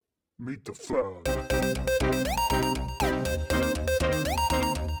Meet the fan.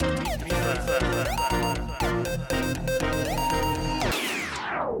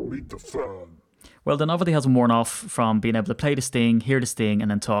 Meet the fan. Well, the novelty hasn't worn off from being able to play the Sting, hear the Sting,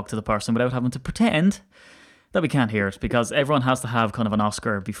 and then talk to the person without having to pretend that we can't hear it, because everyone has to have kind of an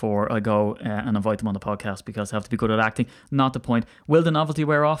Oscar before I go and invite them on the podcast, because I have to be good at acting. Not the point. Will the novelty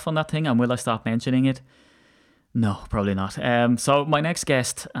wear off on that thing, and will I stop mentioning it? No, probably not. So my next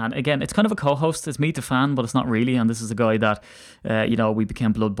guest, and again, it's kind of a co-host. It's Meet the Fan, but it's not really. And this is a guy that, we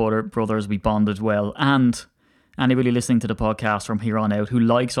became blood brothers. We bonded well. And anybody listening to the podcast from here on out who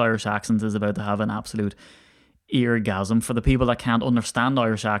likes Irish accents is about to have an absolute eargasm. For the people that can't understand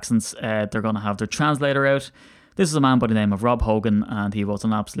Irish accents, they're going to have their translator out. This is a man by the name of Rob Hogan, and he was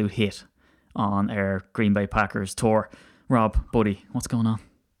an absolute hit on our Green Bay Packers tour. Rob, buddy, what's going on?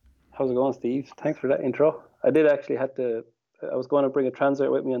 How's it going, Steve? Thanks for that intro. I did actually I was going to bring a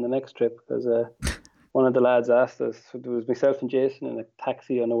translator with me on the next trip, because one of the lads asked us. It was myself and Jason in a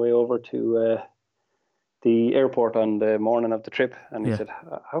taxi on the way over to the airport on the morning of the trip, and he said,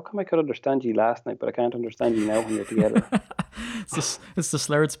 "How come I could understand you last night, but I can't understand you now when you're together?" It's the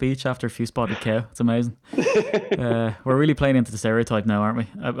slurred speech after a few spotted cow. It's amazing. We're really playing into the stereotype now, aren't we?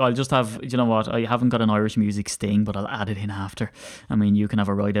 I'll just have, you know what, I haven't got an Irish music sting, but I'll add it in after. I mean, you can have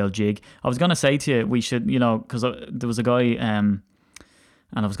a right old jig. I was going to say to you, we should, because there was a guy, and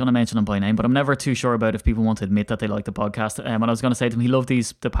I was going to mention him by name, but I'm never too sure about if people want to admit that they like the podcast. And I was going to say to him, he loved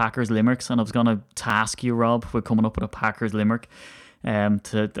the Packers limericks, and I was going to task you, Rob, with coming up with a Packers limerick.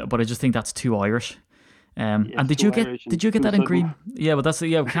 But I just think that's too Irish. And did you get that in Green? Yeah, but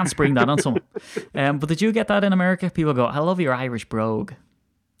we can't spring that on someone. But did you get that in America? People go, "I love your Irish brogue."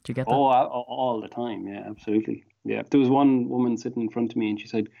 Did you get that? Oh, all the time. Yeah, absolutely. Yeah, there was one woman sitting in front of me, and she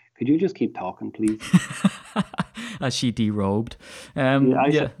said, "Could you just keep talking, please?" As she derobed. I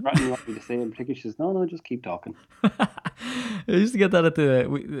said, "Rather to say in particular." She says, "No, just keep talking." I used to get that at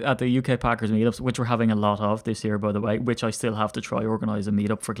the UK Packers meetups, which we're having a lot of this year, by the way, which I still have to try organise a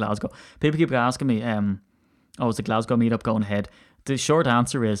meetup for Glasgow. People keep asking me, is the Glasgow meetup going ahead? The short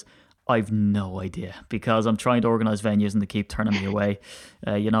answer is, I've no idea, because I'm trying to organise venues and they keep turning me away.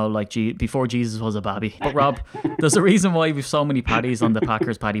 Before Jesus was a babby. But Rob, there's a reason why we've so many Paddies on the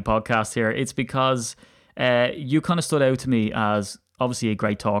Packers Paddy podcast here. It's because you kind of stood out to me as obviously a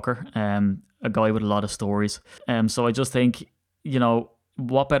great talker, a guy with a lot of stories. So I just think,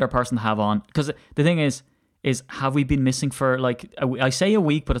 what better person to have on? Because the thing is have we been missing for I say a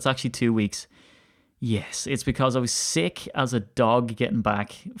week, but it's actually 2 weeks. Yes, it's because I was sick as a dog getting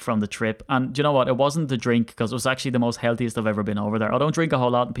back from the trip. And do you know what? It wasn't the drink, because it was actually the most healthiest I've ever been over there. I don't drink a whole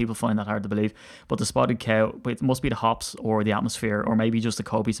lot, and people find that hard to believe. But the spotted cow, it must be the hops or the atmosphere, or maybe just the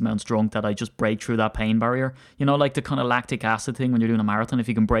copious amounts drunk, that I just break through that pain barrier. Like the kind of lactic acid thing when you're doing a marathon. If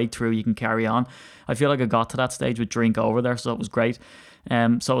you can break through, you can carry on. I feel like I got to that stage with drink over there, so it was great. So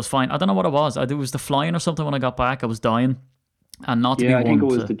it was fine. I don't know what it was. It was the flying or something when I got back. I was dying. And not to be I think it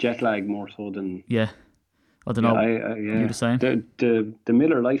was the jet lag more so than... Yeah. I don't know. You the same? The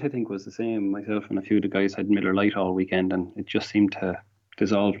Miller Lite, I think, was the same. Myself and a few of the guys had Miller Lite all weekend, and it just seemed to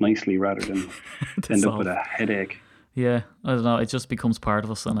dissolve nicely rather than end up with a headache. Yeah, I don't know. It just becomes part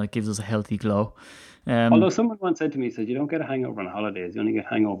of us, and it gives us a healthy glow. Although someone once said to me, you don't get a hangover on holidays, you only get a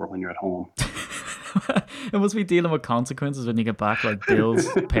hangover when you're at home. It must be dealing with consequences when you get back, like bills,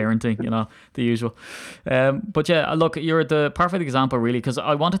 parenting, the usual. But yeah, look, you're the perfect example, really, because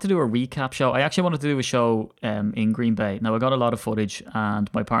I wanted to do a recap show. I actually wanted to do a show in Green Bay. Now, I got a lot of footage, and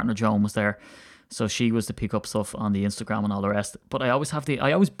my partner Joan was there, so she was to pick up stuff on the Instagram and all the rest. But I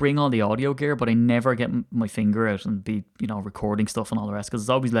always bring all the audio gear, but I never get my finger out and be recording stuff and all the rest, because it's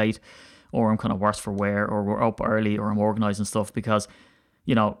always late, or I'm kind of worse for wear, or we're up early, or I'm organising stuff, because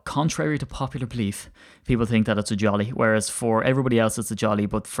contrary to popular belief, people think that it's a jolly, whereas for everybody else it's a jolly,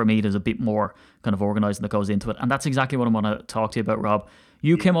 but for me there's a bit more kind of organising that goes into it. And that's exactly what I want to talk to you about, Rob.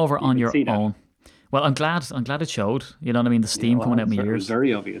 You came over on your own. Well, I'm glad it showed. You know what I mean? The steam coming out of my ears. It was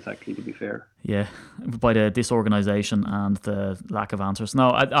very obvious, actually, to be fair. Yeah, by the disorganisation and the lack of answers. No,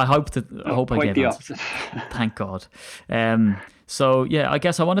 I hope I gave the answers. Opposite. Thank God. So yeah, I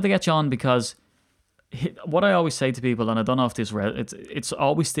guess I wanted to get you on because what I always say to people, and I don't know if this it's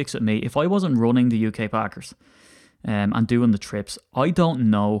always sticks with me. If I wasn't running the UK Packers and doing the trips, I don't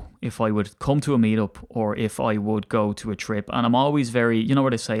know if I would come to a meetup or if I would go to a trip. And I'm always very, where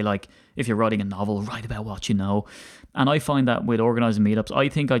they say, like, if you're writing a novel, write about what you know. And I find that with organising meetups, I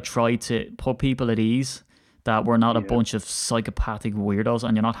think I try to put people at ease that we're not a bunch of psychopathic weirdos,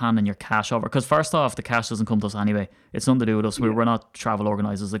 and you're not handing your cash over. Because first off, the cash doesn't come to us anyway. It's nothing to do with us. We're not travel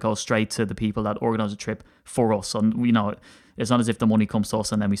organisers. It goes straight to the people that organise a trip for us. And, you know, it's not as if the money comes to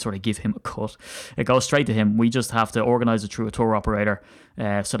us and then we sort of give him a cut. It goes straight to him. We just have to organise it through a tour operator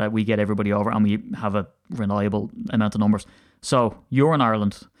so that we get everybody over and we have a reliable amount of numbers. So you're in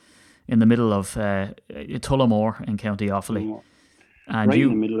Ireland in the middle of Tullamore in County Offaly. And right in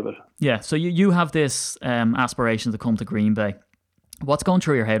the middle of it. Yeah, so you have this aspiration to come to Green Bay. What's going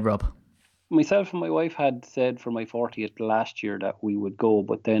through your head, Rob? Myself and my wife had said for my 40th last year that we would go,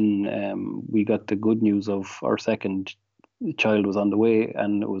 but then we got the good news of our second child was on the way,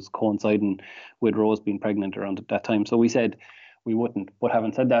 and it was coinciding with Rose being pregnant around at that time. So we said we wouldn't. But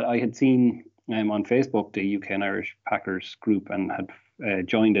having said that, I had seen on Facebook the UK and Irish Packers group and had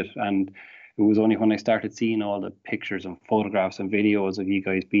joined it, and it was only when I started seeing all the pictures and photographs and videos of you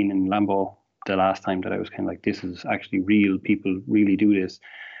guys being in Lambeau the last time that I was kind of like, this is actually real. People really do this.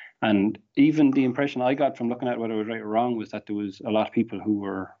 And even the impression I got from looking at whether I was right or wrong was that there was a lot of people who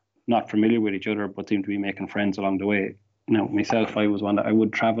were not familiar with each other but seemed to be making friends along the way. Now, myself, I was one that I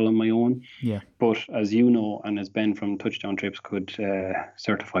would travel on my own. Yeah. But as you know, and as Ben from Touchdown Trips could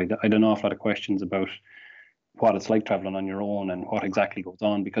certify, I don't know a lot of questions about what it's like traveling on your own and what exactly goes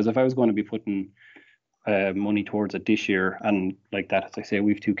on. Because if I was going to be putting money towards it this year, and like that, as I say,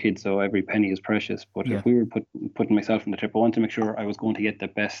 we've 2 kids, so every penny is precious. But if we were putting myself on the trip, I wanted to make sure I was going to get the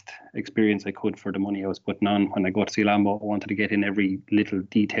best experience I could for the money I was putting on. When I go to see Lambeau, I wanted to get in every little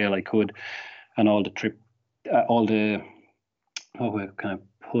detail I could, and all the trip, to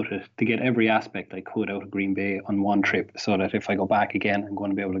get every aspect I could out of Green Bay on one trip, so that if I go back again, I'm going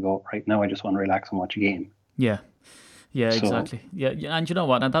to be able to go, right now I just want to relax and watch a game. Yeah, exactly. Yeah, and you know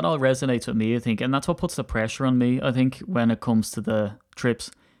what? And that all resonates with me, I think. And that's what puts the pressure on me, I think, when it comes to the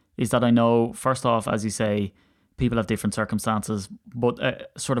trips, is that I know, first off, as you say, people have different circumstances, but a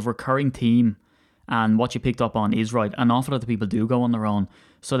sort of recurring theme, and what you picked up on is right. An awful lot of people do go on their own.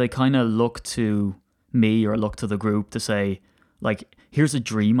 So they kind of look to me or look to the group to say, like, here's a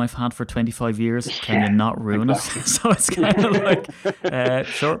dream I've had for 25 years. Can you not ruin exactly. it? So it's kind of like,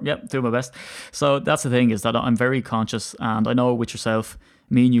 sure, yep, do my best. So that's the thing, is that I'm very conscious, and I know with yourself,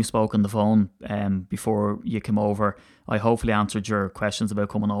 me and you spoke on the phone before you came over. I hopefully answered your questions about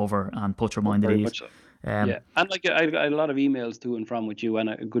coming over and put your mind at ease. So. And like I had a lot of emails to and from with you, and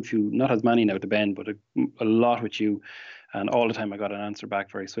a good few, not as many now to Ben, but a lot with you. And all the time I got an answer back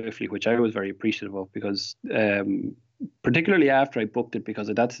very swiftly, which I was very appreciative of, because particularly after I booked it, because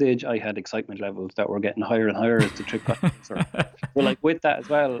at that stage I had excitement levels that were getting higher and higher as the trip got closer. But like with that as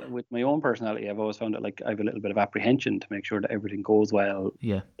well, with my own personality, I've always found that like I have a little bit of apprehension to make sure that everything goes well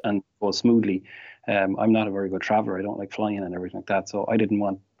and goes smoothly. I'm not a very good traveler. I don't like flying and everything like that. So I didn't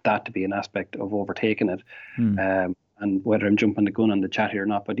want that to be an aspect of overtaking it. And whether I'm jumping the gun on the chat here or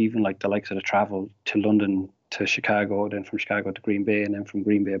not, but even like the likes of the travel to London to Chicago, then from Chicago to Green Bay, and then from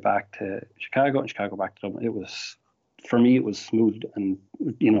Green Bay back to Chicago, and Chicago back to Dublin, it was, for me, it was smooth, and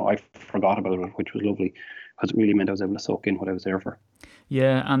you know, I forgot about it, which was lovely, because it really meant I was able to soak in what I was there for.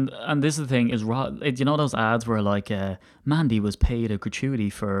 Yeah, and this is the thing, is you know those ads where like Mandy was paid a gratuity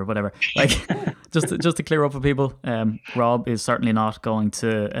for whatever, like just to clear up for people, Rob is certainly not going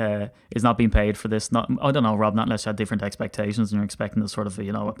to is not being paid for this. Not, I don't know, Rob, not unless you had different expectations and you're expecting a sort of,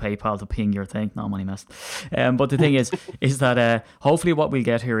 you know, a PayPal to ping your thing. No, money messed. But the thing is that hopefully what we'll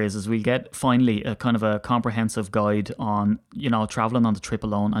get here is we'll get finally a kind of a comprehensive guide on, you know, traveling on the trip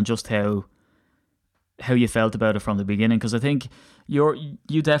alone, and just how you felt about it from the beginning, because I think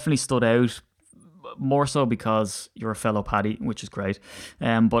you definitely stood out, more so because you're a fellow Paddy, which is great,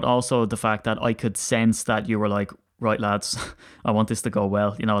 but also the fact that I could sense that you were like, right lads, I want this to go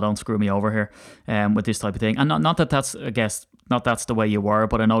well, you know, don't screw me over here with this type of thing. And not that that's, I guess, not that's the way you were,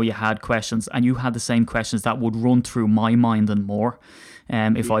 but I know you had questions, and you had the same questions that would run through my mind and more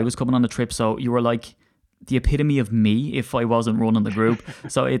if I was coming on the trip. So you were like the epitome of me if I wasn't running the group.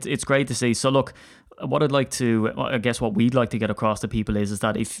 So it's great to see. So look, what I'd like to, I guess what we'd like to get across to people is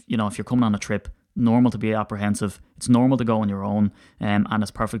that if you're coming on a trip, normal to be apprehensive. It's normal to go on your own, and it's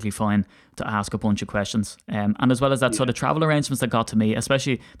perfectly fine to ask a bunch of questions. And as well as that, so the travel arrangements that got to me,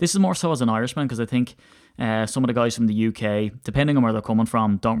 especially, this is more so as an Irishman, because I think some of the guys from the UK, depending on where they're coming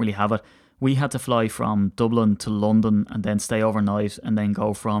from, don't really have it. We had to fly from Dublin to London and then stay overnight, and then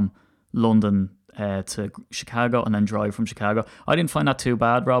go from London to Chicago and then drive from Chicago. I didn't find that too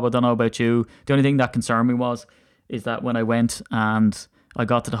bad, Rob. I don't know about you. The only thing that concerned me is that when I went and I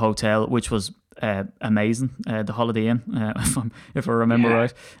got to the hotel, which was amazing, the Holiday Inn, if I remember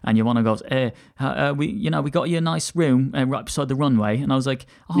right. And you want to go, we got you a nice room right beside the runway. And I was like,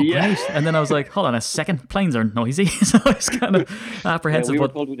 oh, great. And then I was like, hold on a second, planes are noisy. So I was kind of apprehensive. We were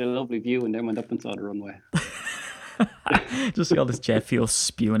told we had a lovely view and then went up and saw the runway. Just see all this jet fuel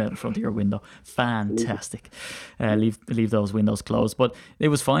spewing out in front of your window. Fantastic. Leave those windows closed. But it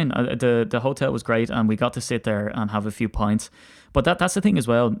was fine. The hotel was great, and we got to sit there and have a few pints. But that's the thing as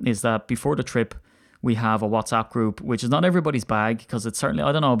well, is that before the trip, we have a WhatsApp group, which is not everybody's bag, because it's certainly,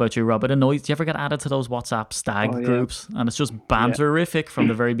 I don't know about you, Rob, it annoys. Do you ever get added to those WhatsApp stag groups? And it's just banterific from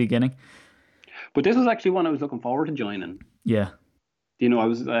the very beginning. But this was actually one I was looking forward to joining. Yeah. I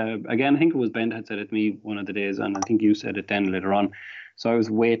was, again, I think it was Ben had said it to me one of the days, and I think you said it then later on. So I was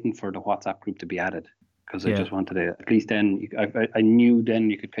waiting for the WhatsApp group to be added, because I just wanted to, at least then, I knew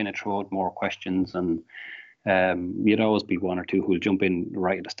then you could kind of throw out more questions, and you'd always be one or two who'll jump in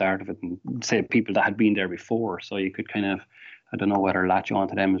right at the start of it and say people that had been there before. So you could kind of, I don't know whether latch on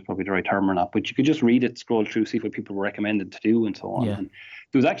to them is probably the right term or not, but you could just read it, scroll through, see what people were recommended to do and so on. Yeah. And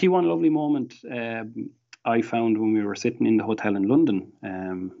there was actually one lovely moment I found when we were sitting in the hotel in London,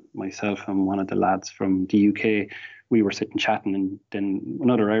 myself and one of the lads from the UK, we were sitting chatting, and then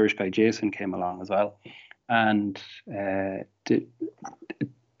another Irish guy, Jason, came along as well. And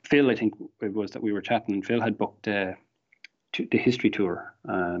Phil, I think it was that we were chatting, and Phil had booked the history tour,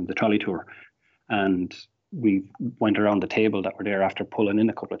 the trolley tour. And we went around the table that were there after pulling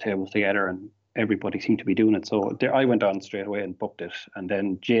in a couple of tables together, and everybody seemed to be doing it. So I went on straight away and booked it, and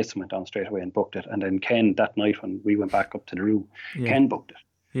then Jason went on straight away and booked it, and then Ken, that night when we went back up to the room, Ken booked it.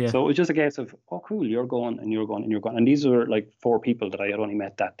 Yeah. So it was just a case of, oh cool, you're going and you're going and you're going. And these were like 4 people that I had only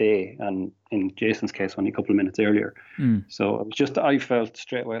met that day, and in Jason's case only a couple of minutes earlier. So it was just, I felt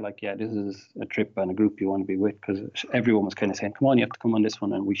straight away like, yeah, this is a trip and a group you want to be with, because everyone was kind of saying, come on, you have to come on this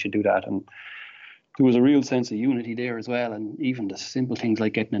one and we should do that. And there was a real sense of unity there as well, and even the simple things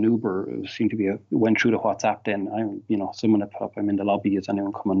like getting an Uber seemed to be went through the WhatsApp. Then someone had put up, I'm in the lobby, is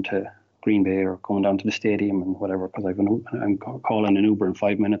anyone coming to Green Bay or going down to the stadium and whatever, because I'm calling an Uber in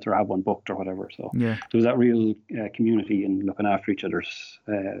 5 minutes or have one booked or whatever. So there was that real community and looking after each other's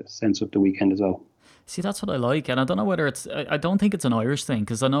sense of the weekend as well. See, that's what I like, and I don't know whether I don't think it's an Irish thing,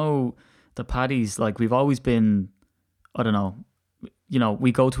 because I know the Paddies, like, we've always been, I don't know,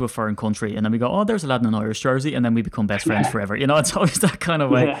 we go to a foreign country and then we go, oh, there's a lad in an Irish jersey, and then we become best friends forever. It's always that kind of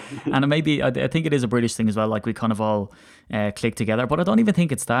way. Yeah. And maybe, I think it is a British thing as well, like we kind of all click together, but I don't even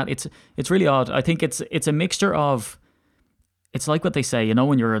think it's that. It's really odd. I think it's a mixture of, it's like what they say,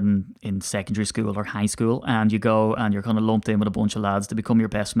 when you're in secondary school or high school and you go and you're kind of lumped in with a bunch of lads to become your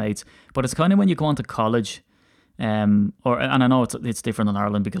best mates. But it's kind of when you go on to college, and I know it's different in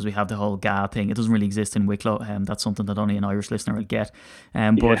Ireland because we have the whole GA thing. It doesn't really exist in Wicklow. That's something that only an Irish listener will get.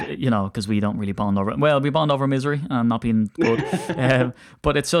 But because we don't really bond over. Well, we bond over misery and not being good.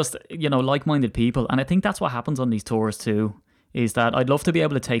 But it's just like-minded people, and I think that's what happens on these tours too. Is that I'd love to be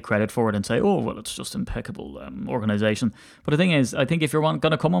able to take credit for it and say, oh, well, it's just impeccable organisation. But the thing is, I think if you're going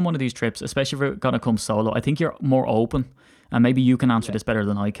to come on one of these trips, especially if you're going to come solo, I think you're more open. And maybe you can answer this better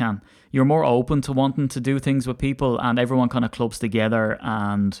than I can. You're more open to wanting to do things with people, and everyone kind of clubs together.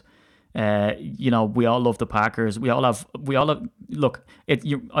 And we all love the Packers. We all have. Look,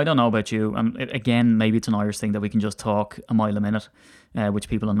 I don't know about you, and again, maybe it's an Irish thing that we can just talk a mile a minute, which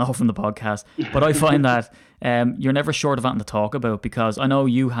people will know from the podcast. But I find that you're never short of anything to talk about, because I know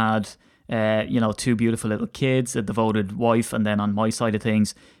you had, 2 beautiful little kids, a devoted wife, and then on my side of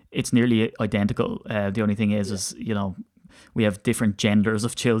things, it's nearly identical. The only thing is we have different genders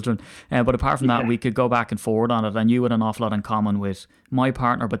of children. But apart from that, we could go back and forward on it. And you had an awful lot in common with my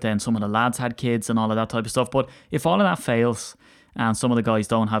partner, but then some of the lads had kids and all of that type of stuff. But if all of that fails and some of the guys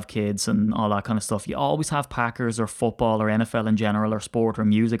don't have kids and all that kind of stuff, you always have Packers or football or NFL in general or sport or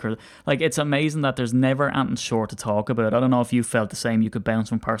music. Or like, it's amazing that there's never anything short to talk about. I don't know if you felt the same. You could bounce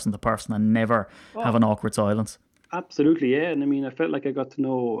from person to person and never have an awkward silence. Absolutely, yeah. And I mean, I felt like I got to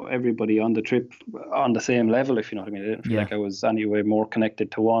know everybody on the trip on the same level, if you know what I mean. I didn't feel like I was anyway more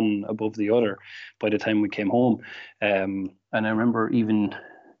connected to one above the other by the time we came home. And I remember even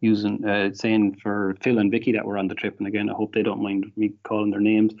saying for Phil and Vicky that were on the trip, and again, I hope they don't mind me calling their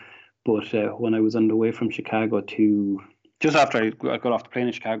names, but when I was on the way from Chicago to, just after I got off the plane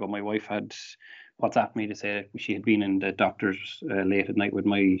in Chicago, my wife had WhatsApped me to say she had been in the doctor's late at night with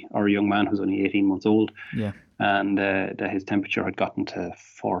our young man who's only 18 months old. Yeah. And that his temperature had gotten to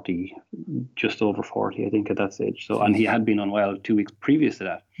 40, just over 40, I think, at that stage. So, and he had been unwell 2 weeks previous to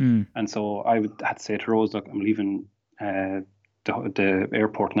that. And so I had to say to Rose, look, I'm leaving the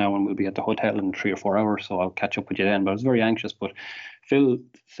airport now, and we'll be at the hotel in 3 or 4 hours. So I'll catch up with you then. But I was very anxious. But Phil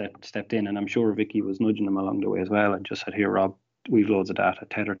stepped in, and I'm sure Vicky was nudging him along the way as well, and just said, "Here, Rob, we've loads of data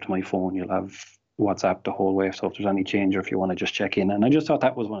tethered to my phone. You'll have WhatsApp the whole way. So if there's any change, or if you want to just check in." And I just thought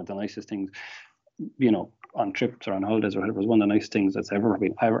that was one of the nicest things, on trips or on holidays or whatever. It was one of the nice things that's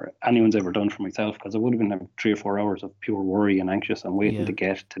anyone's ever done for myself, because it would have been 3 or 4 hours of pure worry and anxious and waiting to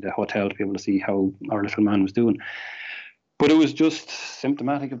get to the hotel to be able to see how our little man was doing. But it was just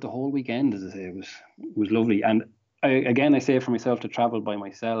symptomatic of the whole weekend, as I say. It was lovely. And I say for myself to travel by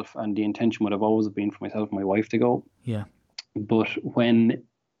myself, and the intention would have always been for myself and my wife to go. Yeah. But when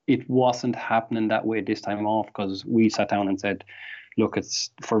it wasn't happening that way this time off, because we sat down and said, look,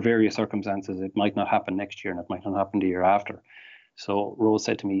 it's for various circumstances, it might not happen next year and it might not happen the year after. So Rose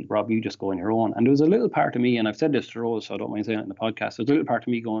said to me, "Rob, you just go on your own." And there was a little part of me, and I've said this to Rose, so I don't mind saying it in the podcast, there's a little part of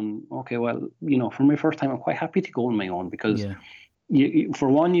me going, okay, well, for my first time, I'm quite happy to go on my own, because for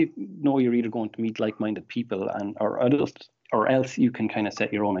one, you're either going to meet like-minded people or others, or else you can kind of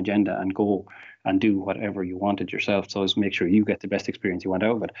set your own agenda and go and do whatever you wanted yourself. So as make sure you get the best experience you want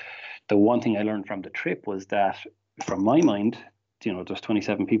out of it. The one thing I learned from the trip was that, from my mind, there's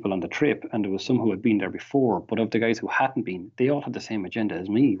 27 people on the trip, and there was some who had been there before, but of the guys who hadn't been, they all had the same agenda as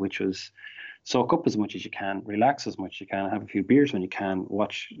me, which was soak up as much as you can, relax as much as you can, have a few beers when you can,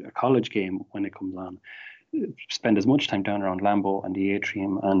 watch a college game when it comes on, spend as much time down around Lambeau and the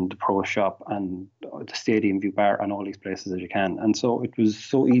Atrium and the Pro Shop and the Stadium View Bar and all these places as you can. And so it was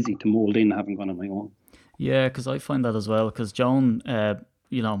so easy to mould in, having gone on my own. Yeah, because I find that as well, because Joan,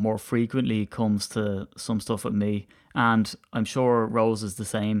 more frequently comes to some stuff with me, and I'm sure Rose is the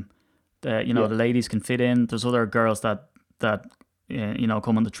same. The ladies can fit in. There's other girls that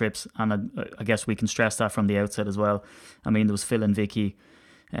come on the trips, and I guess we can stress that from the outset as well. I mean, there was Phil and Vicky.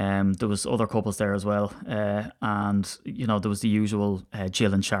 There was other couples there as well, and there was the usual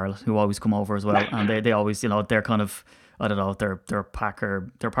Jill and Charlotte, who always come over as well, and they always, they're kind of, I don't know, they're Packer,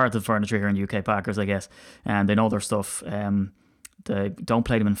 they're part of the furniture here in UK Packers, I guess, and they know their stuff. They don't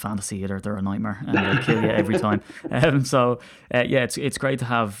play them in fantasy either; they're a nightmare, and they kill you every time. It's great to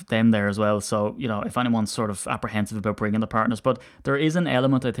have them there as well. So if anyone's sort of apprehensive about bringing the partners, but there is an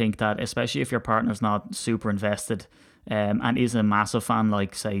element, I think, that especially if your partner's not super invested, and is a massive fan,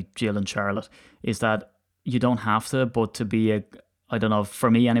 like say Jill and Charlotte, is that you don't have to, but to be I don't know, for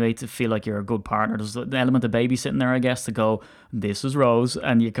me anyway, to feel like you're a good partner. There's an element of babysitting there, I guess, to go, this is Rose,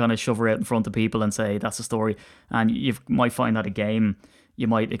 and you kind of shove her out in front of people and say, that's the story. And you might find that a game, you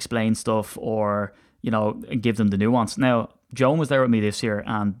might explain stuff or, give them the nuance. Now, Joan was there with me this year,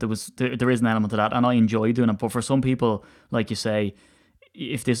 and there is an element of that, and I enjoy doing it. But for some people, like you say,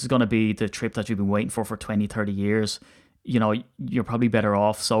 if this is going to be the trip that you've been waiting for 20, 30 years, you're probably better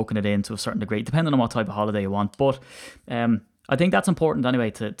off soaking it in to a certain degree, depending on what type of holiday you want. But I think that's important anyway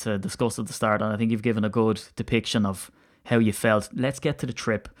to discuss at the start, and I think you've given a good depiction of how you felt. Let's get to the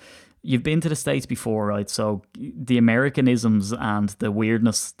trip. You've been to the States before, right? So the Americanisms and the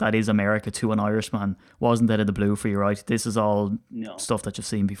weirdness that is America to an Irishman wasn't out of the blue for you, right? This is all stuff that you've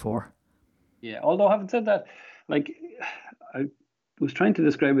seen before. Yeah, although having said that, I was trying to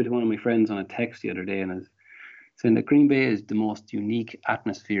describe it to one of my friends on a text the other day, and I was saying that Green Bay is the most unique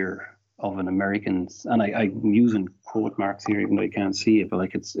atmosphere of an American's, and I'm using quote marks here even though you can't see it, but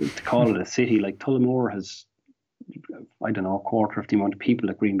it's to call it a city. Like Tullamore has, I don't know, a quarter of the amount of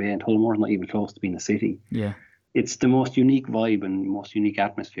people at Green Bay, and Tullamore is not even close to being a city. Yeah, it's the most unique vibe and most unique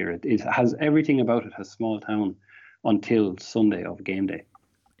atmosphere. It has everything about it. Has small town until Sunday of game day.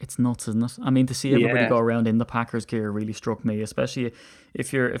 It's nuts, isn't it? I mean, to see everybody go around in the Packers gear really struck me, especially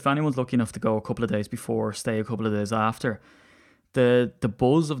if anyone's lucky enough to go a couple of days before, stay a couple of days after. The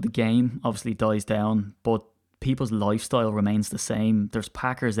buzz of the game obviously dies down, but people's lifestyle remains the same. There's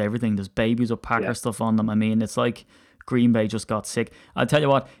Packers everything. There's babies with Packer stuff on them. I mean, it's like Green Bay just got sick. I'll tell you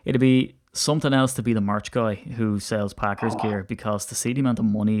what, it'd be something else to be the merch guy who sells Packers gear, because to see the amount of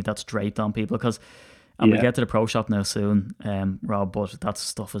money that's draped on people, and we'll get to the Pro Shop now soon, Rob, but that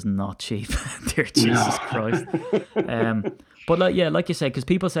stuff is not cheap. Dear Jesus Christ. But like you say, because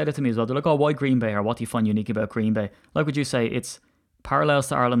people said it to me as well. They're like, oh, why Green Bay, or what do you find unique about Green Bay? Like would you say, it's parallels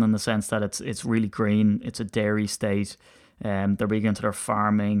to Ireland in the sense that it's really green. It's a dairy state. They're big into their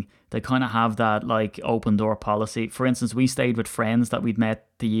farming. They kind of have that open door policy. For instance, we stayed with friends that we'd met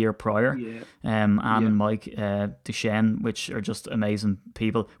the year prior, Anne and Mike Duchesne, which are just amazing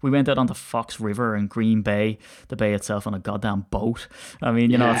people. We went out on the Fox River in Green Bay, the bay itself, on a goddamn boat. I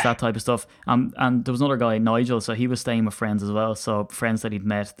mean, it's that type of stuff. And there was another guy, Nigel, so he was staying with friends as well. So friends that he'd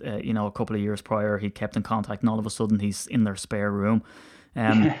met, a couple of years prior, he kept in contact, and all of a sudden he's in their spare room.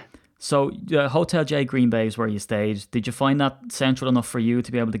 So Hotel J Green Bay is where you stayed. Did you find that central enough for you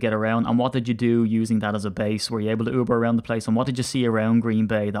to be able to get around? And what did you do using that as a base? Were you able to Uber around the place? And what did you see around Green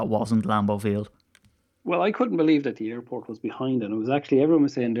Bay that wasn't Lambeau Field? Well, I couldn't believe that the airport was behind, and it was actually everyone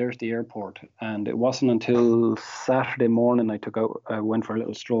was saying there's the airport, and it wasn't until Saturday morning I went for a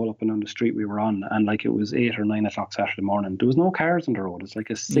little stroll up and down the street we were on, and like it was 8 or 9 o'clock Saturday morning. There was no cars on the road. It's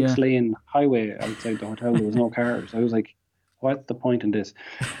like a six-lane highway outside the hotel. There was no cars. I was like, what's the point in this?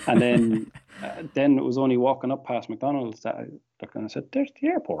 And then it was only walking up past McDonald's that I looked and I said, there's the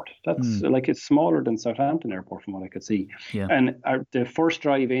airport. That's like, it's smaller than Southampton Airport from what I could see. Yeah. And the first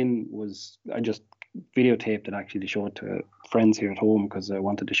drive in was, I just videotaped it actually to show it to friends here at home because I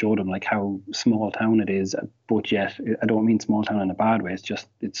wanted to show them like how small town it is, but yet I don't mean small town in a bad way.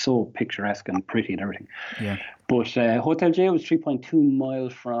 It's so picturesque and pretty and everything. Yeah. But Hotel J was 3.2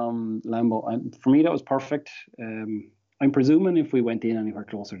 miles from Lambeau, and for me that was perfect. I'm presuming if we went in anywhere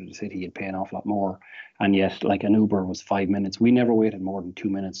closer to the city, you'd pay an awful lot more. And yet, like an Uber was 5 minutes. We never waited more than 2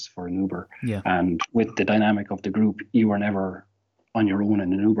 minutes for an Uber. Yeah. And with the dynamic of the group, you were never on your own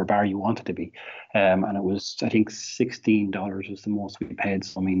in an Uber bar you wanted to be. And it was, I think, $16 was the most we paid.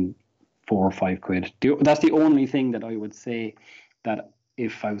 So, I mean, 4 or 5 quid. That's the only thing that I would say that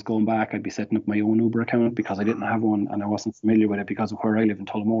if I was going back, I'd be setting up my own Uber account because I didn't have one and I wasn't familiar with it because of where I live in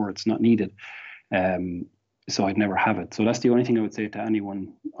Tullamore. It's not needed. So I'd never have it. So that's the only thing I would say to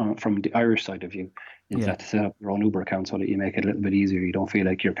anyone from the Irish side of you is that to set up your own Uber account so that you make it a little bit easier. You don't feel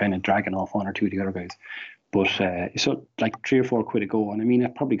like you're kind of dragging off one or two of the other guys. But so like 3 or 4 quid a go. And I mean, I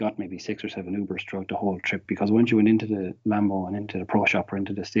probably got maybe 6 or 7 Ubers throughout the whole trip because once you went into the Lambeau and into the Pro Shop or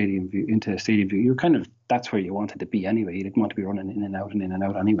into the stadium view, you're kind of, that's where you wanted to be anyway. You didn't want to be running in and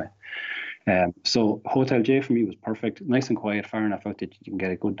out anyway. So Hotel J for me was perfect, nice and quiet, far enough out that you can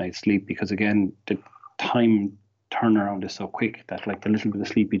get a good night's sleep because again, the time turnaround is so quick that like the little bit of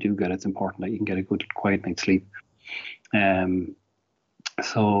sleep you do get, it's important that you can get a good quiet night's sleep.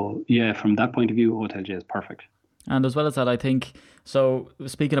 So yeah, from that point of view, Hotel J is perfect. And as well as that, I think, so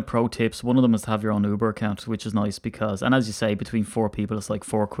speaking of pro tips, one of them is to have your own Uber account, which is nice because, and as you say, between 4 people, it's like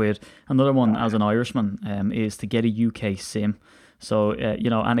 4 quid. Another one as an Irishman is to get a UK SIM. So,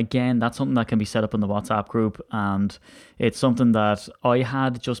 and again, that's something that can be set up in the WhatsApp group. And it's something that I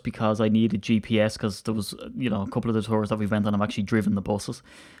had just because I needed GPS because there was, a couple of the tours that we went on, I've actually driven the buses.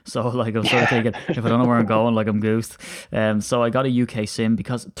 So, like, I'm sort of thinking, if I don't know where I'm going, like, I'm goosed. So I got a UK SIM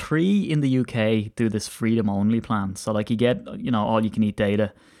because 3 in the UK do this freedom only plan. So, like, you get, all you can eat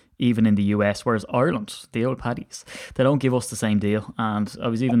data even in the US, whereas Ireland, the old paddies, they don't give us the same deal. And I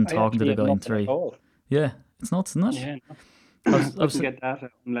was even talking to the guy in 3. Yeah, it's nuts, isn't it? Yeah. I couldn't get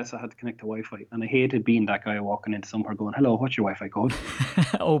that unless I had to connect to Wi-Fi, and I hated being that guy walking into somewhere going, "Hello, what's your Wi-Fi code?"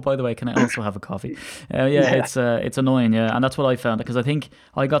 Oh, by the way, can I also have a coffee? It's annoying, and that's what I found because I think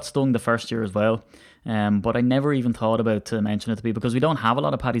I got stung the first year as well, but I never even thought about to mention it to people because we don't have a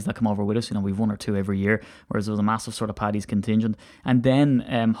lot of paddies that come over with us. We've 1 or 2 every year, whereas there was a massive sort of paddies contingent, and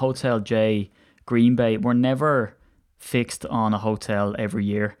then Hotel J Green Bay, we're never fixed on a hotel every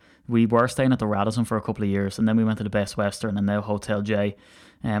year. We were staying at the Radisson for a couple of years and then we went to the Best Western and now Hotel J,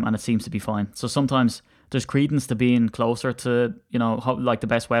 and it seems to be fine. So sometimes there's credence to being closer to, like the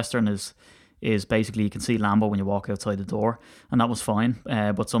Best Western is basically you can see Lambeau when you walk outside the door, and that was fine.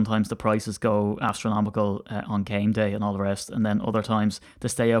 But sometimes the prices go astronomical on game day and all the rest, and then other times they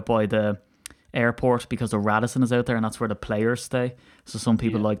stay out by the airport because the Radisson is out there and that's where the players stay. So some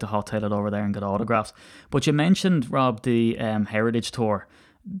people like to hotel it over there and get autographs. But you mentioned, Rob, the Heritage Tour.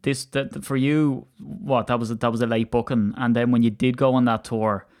 That for you, what that was a late booking, and then when you did go on that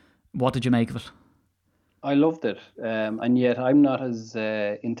tour, what did you make of it? I loved it, and yet I'm not as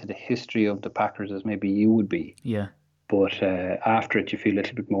into the history of the Packers as maybe you would be. Yeah. But after it, you feel a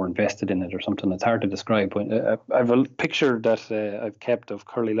little bit more invested in it, or something. It's hard to describe. I've a picture that I've kept of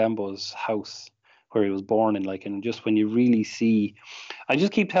Curly Lambeau's house where he was born in, and just when you really see, I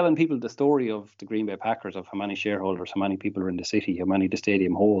just keep telling people the story of the Green Bay Packers, of how many shareholders, how many people are in the city, how many the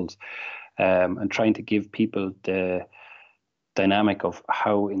stadium holds, and trying to give people the dynamic of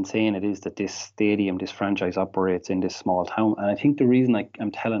how insane it is that this stadium, this franchise operates in this small town. And I think the reason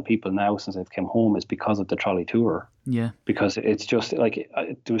I'm telling people now since I've come home is because of the trolley tour. Yeah. Because it's just like,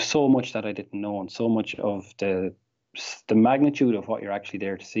 there was so much that I didn't know, and so much of the magnitude of what you're actually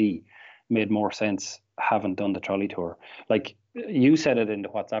there to see made more sense having done the trolley tour. Like you said it in the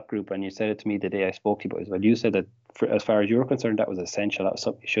WhatsApp group, and you said it to me the day I spoke to you about it. Well, you said that as far as you're concerned, that was essential. That was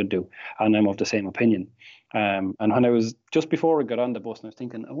something you should do. And I'm of the same opinion. And when I was just before I got on the bus, and I was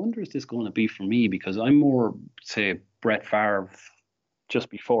thinking, I wonder, is this going to be for me? Because I'm more, say, Brett Favre just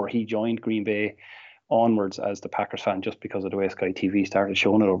before he joined Green Bay. onwards as the Packers fan, just because of the way Sky TV started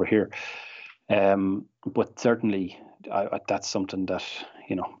showing it over here. But certainly, that's something that,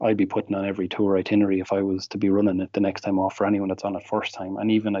 you know, I'd be putting on every tour itinerary if I was to be running it the next time off, for anyone that's on it first time. And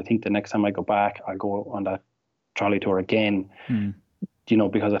even I think the next time I go back, I'll go on that trolley tour again, you know,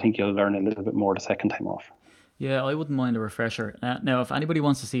 because I think you'll learn a little bit more the second time off. Yeah, I wouldn't mind a refresher. Now, if anybody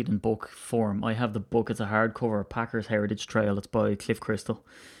wants to see it in book form, I have the book. It's a hardcover, Packers Heritage Trail. It's by Cliff Crystal.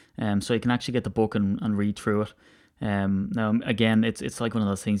 So you can actually get the book and read through it. Now, again, it's like one of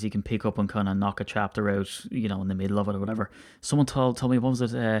those things you can pick up and kind of knock a chapter out, you know, in the middle of it or whatever. Someone told me, what was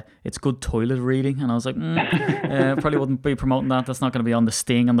it? It's good toilet reading. And I was like, probably wouldn't be promoting that. That's not going to be on the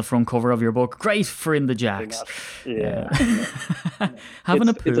sting on the front cover of your book. Great for in the jacks. Yeah. Having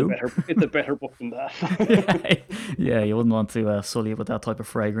a poo. It's a better book than that. Yeah, you wouldn't want to sully it with that type of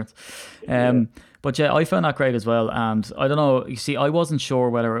fragrance. But yeah, I found that great as well. And I don't know, you see, I wasn't sure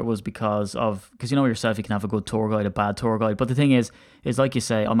whether it was because you know yourself, you can have a good tour guide, a bad tour guide. But the thing is like you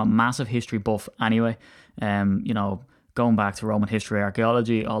say, I'm a massive history buff anyway. You know, going back to Roman history,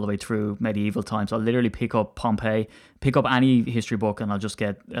 archaeology, all the way through medieval times. I'll literally pick up Pompeii, pick up any history book, and I'll just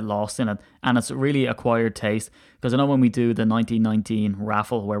get lost in it. And it's really acquired taste. Because I know when we do the 1919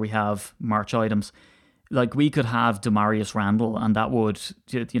 raffle where we have merch items, like we could have Demarius Randall, and that would,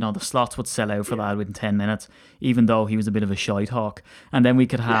 you know, the slots would sell out for that within 10 minutes, even though he was a bit of a shite hawk. And then we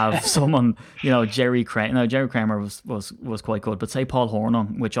could have someone, you know, Jerry Kramer. Now, Jerry Kramer was quite good, but say Paul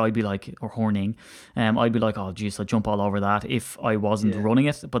Hornung, which I'd be like, or Horning, I'd be like, oh, geez, I'd jump all over that if I wasn't running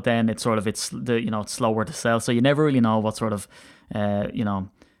it. But then it's slower to sell. So you never really know what sort of, you know,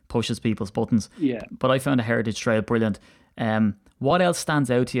 pushes people's buttons. Yeah. But I found a Heritage Trail brilliant. What else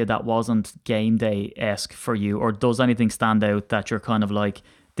stands out to you that wasn't game day-esque for you? Or does anything stand out that you're kind of like,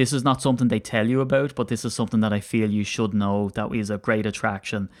 this is not something they tell you about, but this is something that I feel you should know that is a great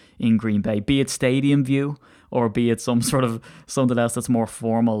attraction in Green Bay? Be it stadium view or be it something else that's more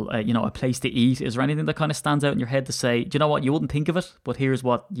formal, you know, a place to eat. Is there anything that kind of stands out in your head to say, do you know what, you wouldn't think of it, but here's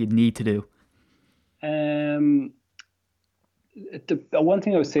what you need to do? The one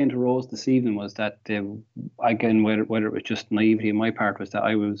thing I was saying to Rose this evening was that, again, whether it was just naivety on my part, was that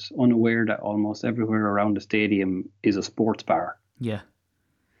I was unaware that almost everywhere around the stadium is a sports bar. Yeah.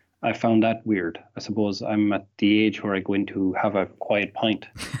 I found that weird. I suppose I'm at the age where I go in to have a quiet pint.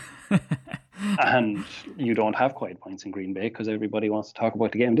 And you don't have quiet pints in Green Bay because everybody wants to talk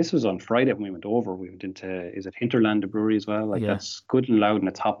about the game. This was on Friday when we went over. We went into, is it Hinterland, the brewery as well? That's good and loud, and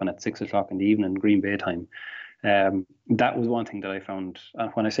it's hopping at 6 o'clock in the evening, Green Bay time. That was one thing that I found,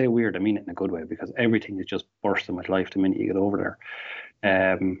 and when I say weird, I mean it in a good way, because everything is just bursting with life the minute you get over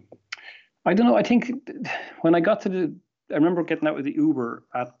there. I don't know, I think when I got to I remember getting out with the Uber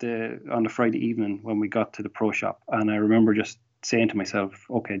on the Friday evening when we got to the pro shop, and I remember just saying to myself,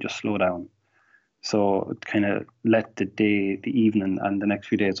 okay, just slow down. So kind of let the evening and the next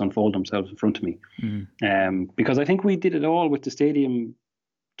few days unfold themselves in front of me. Because I think we did it all with the stadium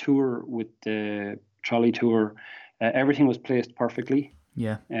tour, with the trolley tour. Everything was placed perfectly.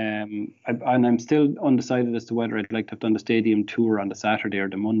 Yeah. And I'm still undecided as to whether I'd like to have done the stadium tour on the Saturday or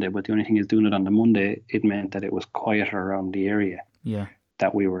the Monday, but the only thing is, doing it on the Monday, it meant that it was quieter around the area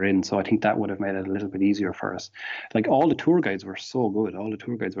that we were in. So I think that would have made it a little bit easier for us. Like, all the tour guides were so good. All the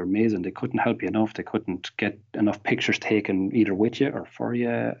tour guides were amazing. They couldn't help you enough. They couldn't get enough pictures taken either with you or for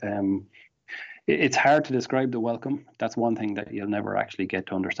you. It's hard to describe the welcome. That's one thing that you'll never actually get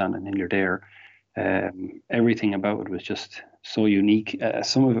to understand until you're there. Everything about it was just so unique.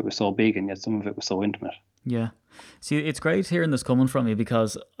 Some of it was so big, and yet some of it was so intimate. Yeah. See, it's great hearing this coming from you,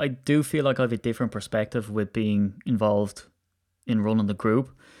 because I do feel like I have a different perspective with being involved in running the group.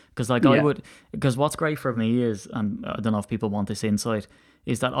 Because because what's great for me is, and I don't know if people want this insight,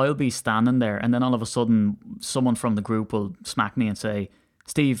 is that I'll be standing there and then all of a sudden someone from the group will smack me and say,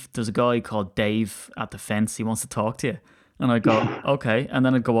 Steve, there's a guy called Dave at the fence. He wants to talk to you. And I go, okay. And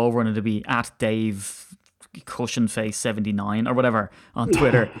then I'd go over and it'd be at Dave Cushion Face 79 or whatever on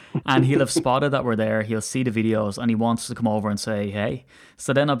Twitter. And he'll have spotted that we're there. He'll see the videos and he wants to come over and say, hey.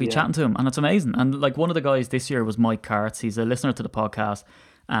 So then I'll be chatting to him, and it's amazing. And like, one of the guys this year was Mike Carts. He's a listener to the podcast,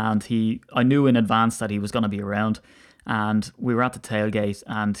 and I knew in advance that he was going to be around. And we were at the tailgate,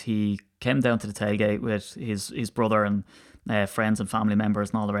 and he came down to the tailgate with his brother and friends and family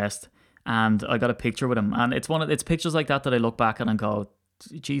members and all the rest. And I got a picture with him, and it's pictures like that I look back at and go,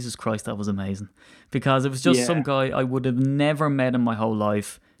 Jesus Christ, that was amazing. Because it was just some guy I would have never met in my whole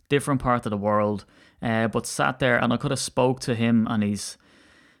life, different part of the world, but sat there, and I could have spoke to him and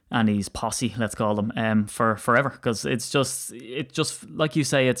his posse, let's call them, for forever. Because it just like you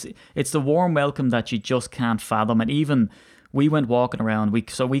say, it's the warm welcome that you just can't fathom. And even we went walking around. We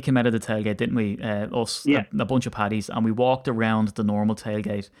came out of the tailgate, didn't we? Us, Yeah. a bunch of paddies, and we walked around the normal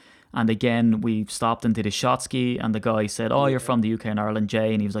tailgate. And again, we stopped and did a shot ski, and the guy said, "Oh, you're from the UK and Ireland,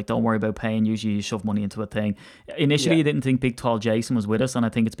 Jay," and he was like, "Don't worry about paying. Usually, you shove money into a thing." Initially, he didn't think big tall Jason was with us, and I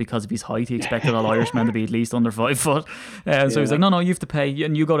think it's because of his height. He expected all Irishmen to be at least under 5 foot. So he's like, "No, you have to pay,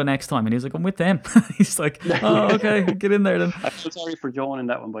 and you go the next time." And he's like, "I'm with them." He's like, "Oh, okay, get in there then." I feel sorry for Joan in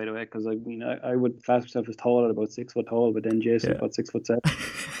that one, by the way, because I would class myself as tall at about 6 foot tall, but then Jason about 6'7".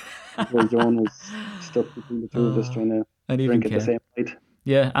 Where Joan was stuck between the two of us trying to drink at the same height.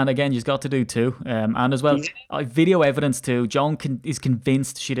 Yeah, and again, you've got to do too. And as well, video evidence too. Joan is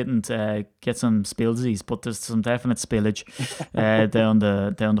convinced she didn't get some spillsies, but there's some definite spillage down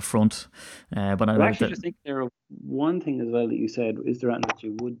the front. But I actually just think there one thing as well that you said, is there anything that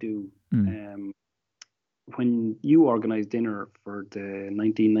you would do when you organised dinner for the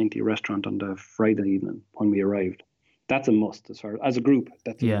 1990 restaurant on the Friday evening when we arrived? That's a must as a group.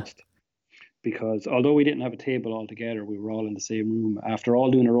 That's a must. Because although we didn't have a table all together, we were all in the same room. After all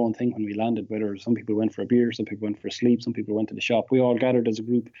doing our own thing when we landed, whether some people went for a beer, some people went for a sleep, some people went to the shop, we all gathered as a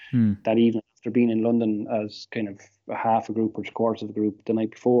group that evening after being in London as kind of a half a group or quarters of a group the night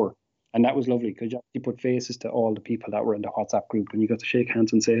before. And that was lovely because you put faces to all the people that were in the WhatsApp group and you got to shake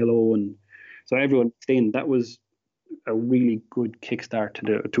hands and say hello. And so everyone staying, that was a really good kickstart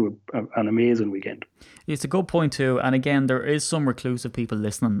to an amazing weekend. It's a good point too, and again, there is some reclusive people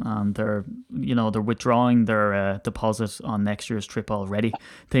listening, and they're withdrawing their deposit on next year's trip already,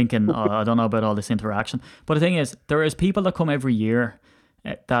 thinking, I don't know about all this interaction. But the thing is, there is people that come every year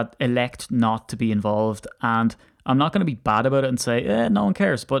that elect not to be involved, and I'm not going to be bad about it and say, no one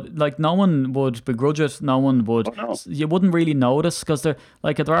cares, but like no one would begrudge it. No one would. Oh, no. You wouldn't really notice because there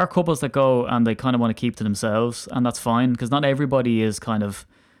are couples that go and they kind of want to keep to themselves, and that's fine because not everybody is kind of.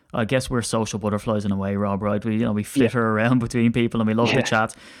 I guess we're social butterflies in a way, Rob. Right? We flitter around between people and we love the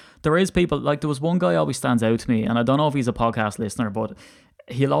chats. There is people like there was one guy always stands out to me, and I don't know if he's a podcast listener, but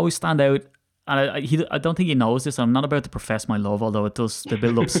he'll always stand out. And I don't think he knows this. I'm not about to profess my love, although it does. The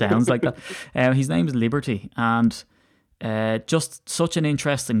build-up sounds like that. His name is Liberty, and just such an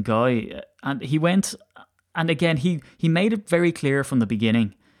interesting guy. And he went, and again, he made it very clear from the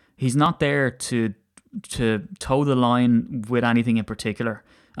beginning. He's not there to toe the line with anything in particular.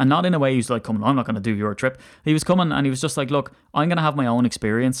 And not in a way he's like, come on, I'm not going to do your trip. He was coming and he was just like, look, I'm going to have my own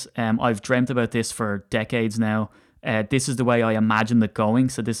experience. I've dreamt about this for decades now. This is the way I imagined it going,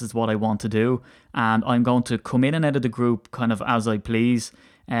 so this is what I want to do, and I'm going to come in and out of the group kind of as I please.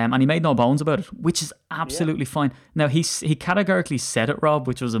 And he made no bones about it, which is absolutely fine. Now, he categorically said it, Rob,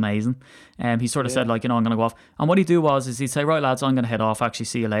 which was amazing. He sort of said, like, I'm going to go off. And what he'd do is he'd say, right, lads, I'm going to head off, actually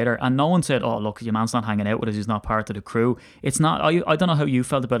see you later. And no one said, oh, look, your man's not hanging out with us, he's not part of the crew. It's not, I don't know how you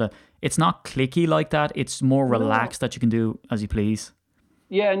felt about it. It's not cliquey like that. It's more relaxed that you can do as you please.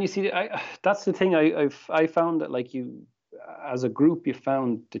 Yeah, and you see, that's the thing. I found that, like, you, as a group, you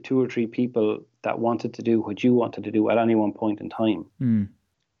found the 2 or 3 people that wanted to do what you wanted to do at any one point in time.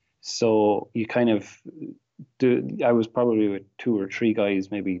 So you kind of I was probably with 2 or 3 guys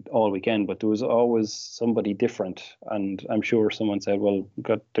maybe all weekend, but there was always somebody different. And I'm sure someone said, well,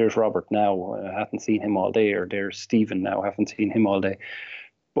 there's Robert now, I haven't seen him all day, or there's Stephen now, I haven't seen him all day.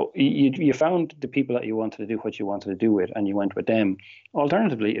 But you found the people that you wanted to do what you wanted to do with, and you went with them.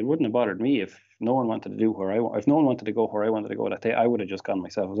 Alternatively, it wouldn't have bothered me if no one wanted to do if no one wanted to go where I wanted to go that day. I would have just gone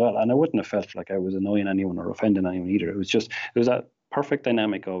myself as well, and I wouldn't have felt like I was annoying anyone or offending anyone either. It was that perfect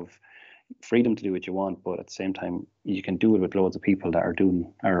dynamic of freedom to do what you want, but at the same time, you can do it with loads of people that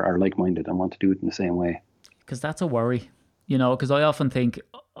are like-minded and want to do it in the same way. Because that's a worry, Because I often think,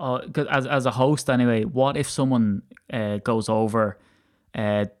 as a host anyway, what if someone goes over?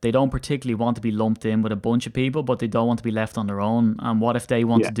 They don't particularly want to be lumped in with a bunch of people, but they don't want to be left on their own. And what if they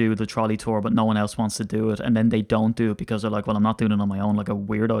want to do the trolley tour, but no one else wants to do it, and then they don't do it because they're like, well, I'm not doing it on my own, like a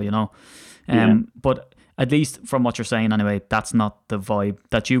weirdo, But at least from what you're saying anyway, that's not the vibe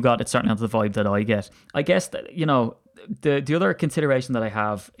that you got. It's certainly not the vibe that I get. I guess that, the other consideration that I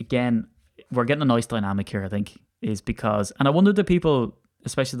have, again, we're getting a nice dynamic here, I think, is because, and I wonder do people,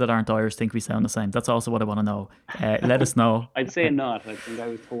 especially that aren't Irish, think we sound the same. That's also what I want to know. Let us know. I'd say not. I think I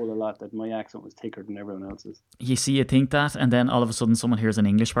was told a lot that my accent was thicker than everyone else's. You see, you think that, and then all of a sudden someone hears an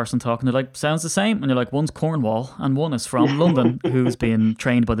English person talking, they're like, sounds the same. And you're like, one's Cornwall and one is from London, who's been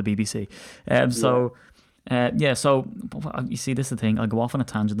trained by the BBC. So you see, this is the thing. I'll go off on a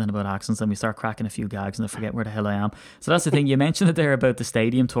tangent then about accents, and we start cracking a few gags and I forget where the hell I am. So that's the thing. You mentioned it there about the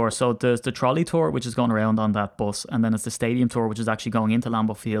stadium tour. So there's the trolley tour, which is going around on that bus, and then it's the stadium tour, which is actually going into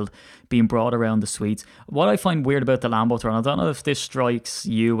Lambeau Field, being brought around the suites. What I find weird about the Lambeau tour, and I don't know if this strikes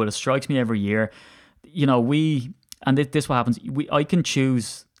you, but it strikes me every year, and this what happens. I can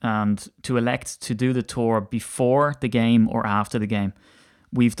choose and to elect to do the tour before the game or after the game.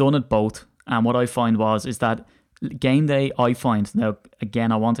 We've done it both, and what I find is that game day, I find, now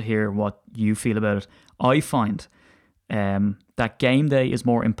again I want to hear what you feel about it. I find that game day is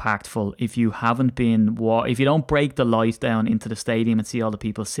more impactful if you haven't been, if you don't break the light down into the stadium and see all the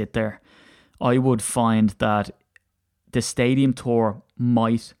people sit there. I would find that the stadium tour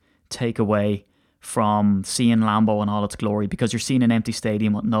might take away from seeing Lambeau in all its glory, because you're seeing an empty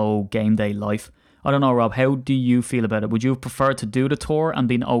stadium with no game day life. I don't know, Rob, how do you feel about it? Would you have preferred to do the tour and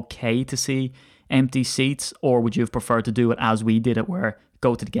been okay to see empty seats, or would you have preferred to do it as we did it, where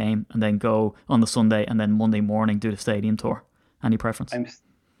go to the game and then go on the Sunday and then Monday morning do the stadium tour? Any preference?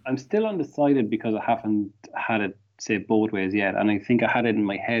 I'm still undecided because I haven't had it say both ways yet, and I think I had it in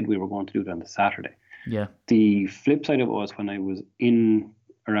my head we were going to do it on the Saturday. Yeah. The flip side of it was when I was in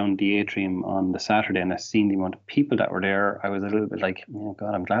around the atrium on the Saturday and I seen the amount of people that were there, I was a little bit like, oh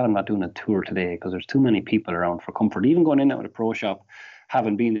God, I'm glad I'm not doing a tour today, because there's too many people around for comfort. Even going in out with a pro shop,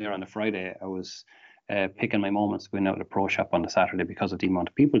 having been there on the Friday, I was picking my moments going out with a pro shop on the Saturday because of the amount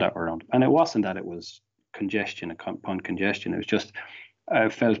of people that were around. And it wasn't that it was congestion upon congestion. It was just I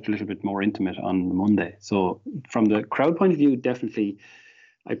felt a little bit more intimate on the Monday. So from the crowd point of view, definitely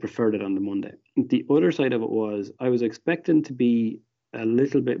I preferred it on the Monday. The other side of it was I was expecting to be a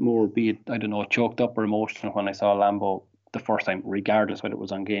little bit more, be it, I don't know, choked up or emotional when I saw Lambeau the first time, regardless whether it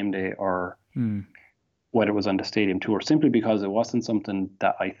was on game day or whether it was on the stadium tour, simply because it wasn't something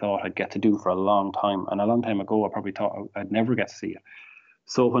that I thought I'd get to do for a long time. And a long time ago, I probably thought I'd never get to see it.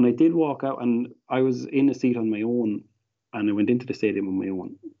 So when I did walk out, and I was in a seat on my own, and I went into the stadium on my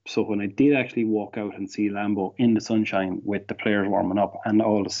own. So when I did actually walk out and see Lambeau in the sunshine with the players warming up and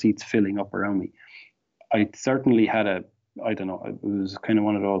all the seats filling up around me, I certainly had I don't know, it was kind of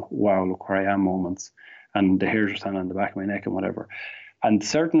one of those, wow, look where I am moments. And the hairs are standing on the back of my neck and whatever. And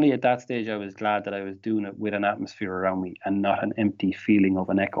certainly at that stage, I was glad that I was doing it with an atmosphere around me and not an empty feeling of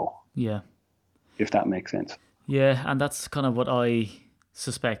an echo. Yeah. If that makes sense. Yeah, and that's kind of what I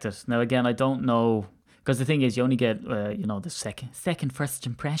suspected. Now, again, I don't know, because the thing is, you only get, the second first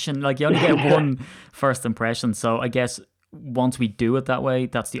impression. Like, you only get one first impression. So I guess once we do it that way,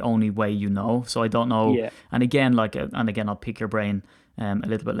 that's the only way you know. So I don't know. Yeah. And again, I'll pick your brain a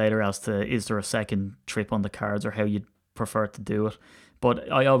little bit later as to, is there a second trip on the cards or how you'd prefer to do it?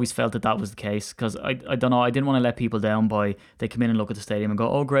 But I always felt that was the case, because I don't know, I didn't want to let people down by, they come in and look at the stadium and go,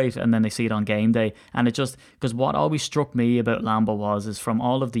 oh great, and then they see it on game day. And it just, because what always struck me about Lambeau is from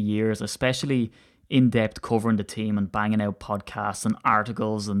all of the years, especially in-depth covering the team and banging out podcasts and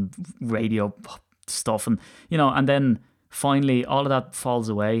articles and radio stuff, and and then finally all of that falls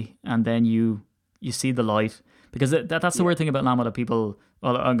away, and then you see the light. Because that's the weird thing about Lambeau that people,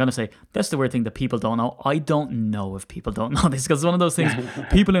 well, I'm going to say, that's the weird thing that people don't know. I don't know if people don't know this, because it's one of those things,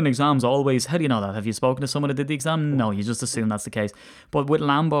 people in exams always, how do you know that? Have you spoken to someone who did the exam? No, you just assume that's the case. But with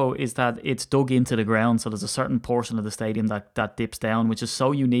Lambeau is that it's dug into the ground, so there's a certain portion of the stadium that dips down, which is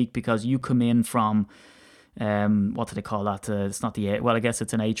so unique, because you come in from, what do they call that? It's not I guess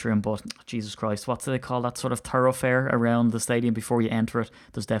it's an atrium, but Jesus Christ, what do they call that sort of thoroughfare around the stadium before you enter it?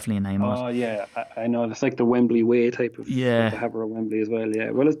 There's definitely a name on it. Oh yeah, I know. It's like the Wembley Way type of. Yeah. They have around Wembley as well.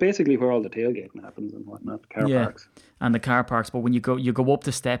 Yeah. Well, it's basically where all the tailgating happens and whatnot. Car parks. And the car parks. But when you go up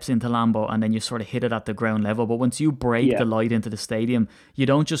the steps into Lambeau, and then you sort of hit it at the ground level. But once you break the light into the stadium, you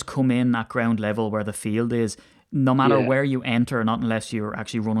don't just come in at ground level where the field is. No matter where you enter, not unless you're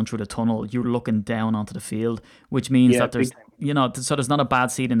actually running through the tunnel, you're looking down onto the field, which means that there's, so there's not a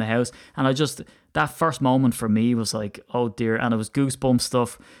bad seat in the house. And that first moment for me was like, oh dear, and it was goosebump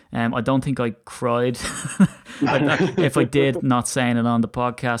stuff. I don't think I cried. If I did, not saying it on the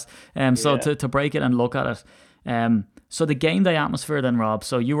podcast. So to break it and look at it. So the game day atmosphere then, Rob,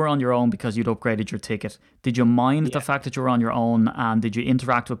 so you were on your own because you'd upgraded your ticket. Did you mind the fact that you were on your own, and did you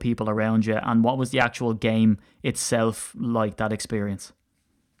interact with people around you? And what was the actual game itself like, that experience?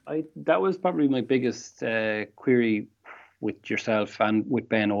 That was probably my biggest query with yourself and with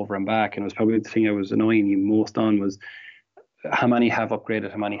Ben over and back. And it was probably the thing I was annoying you most on was how many have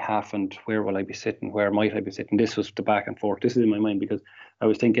upgraded, how many haven't, where will I be sitting, where might I be sitting? This was the back and forth. This is in my mind because I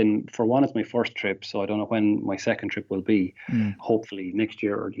was thinking, for one, it's my first trip, so I don't know when my second trip will be, hopefully next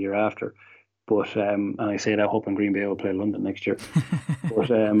year or the year after. But, and I say that hoping Green Bay will play London next year. But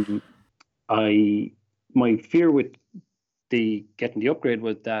my fear with getting the upgrade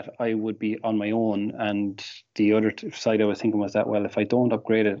was that I would be on my own, and the other side I was thinking was that, well, if I don't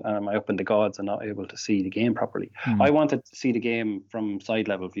upgrade it, am I up in the gods and not able to see the game properly? I wanted to see the game from side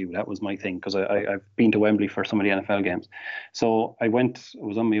level view. That was my thing, because I've been to Wembley for some of the NFL games. So I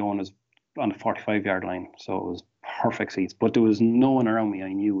was on my own, as on the 45-yard line, so it was perfect seats, but there was no one around me.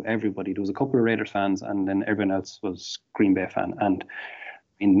 I knew everybody. There was a couple of Raiders fans, and then everyone else was Green Bay fan. And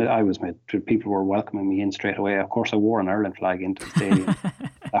I mean, people were welcoming me in straight away. Of course, I wore an Ireland flag into the stadium.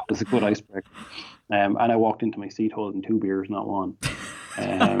 That was a good icebreaker. And I walked into my seat holding 2 beers, not one.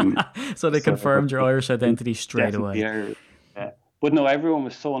 So they confirmed your Irish identity straight away. Yeah. But no, everyone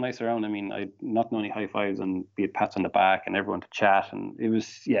was so nice around. I mean, I not only high fives and be it pats on the back and everyone to chat, and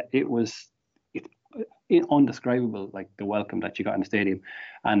it was undescribable, like the welcome that you got in the stadium.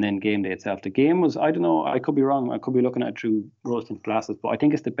 And then game day itself, the game was, I don't know, I could be wrong, I could be looking at it through rose-tinted glasses, but I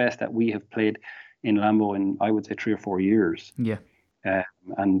think it's the best that we have played in Lambeau in, I would say, 3 or 4 years. Yeah.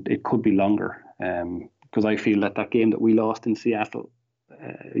 And it could be longer, because I feel that game that we lost in Seattle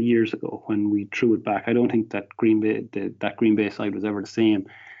years ago when we threw it back, I don't think that Green Bay side was ever the same.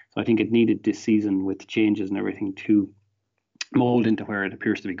 So I think it needed this season with changes and everything to mold into where it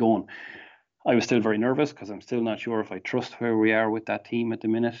appears to be going. I was still very nervous because I'm still not sure if I trust where we are with that team at the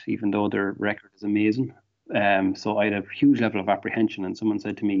minute, even though their record is amazing. So I had a huge level of apprehension, and someone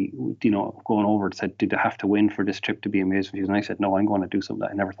said to me, going over, said, did they have to win for this trip to be amazing? And I said, no, I'm going to do something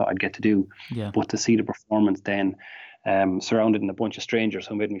that I never thought I'd get to do. Yeah. But to see the performance then, surrounded in a bunch of strangers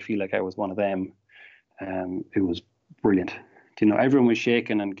who made me feel like I was one of them, it was brilliant. Everyone was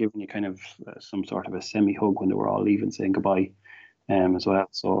shaking and giving you kind of some sort of a semi-hug when they were all leaving, saying goodbye. As well.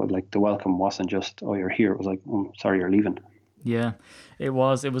 So like the welcome wasn't just, oh, you're here. It was like, oh, sorry, you're leaving. Yeah, it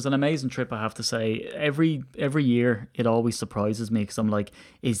was an amazing trip, I have to say. Every year it always surprises me because I'm like,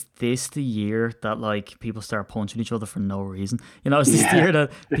 is this the year that like people start punching each other for no reason? Is this the year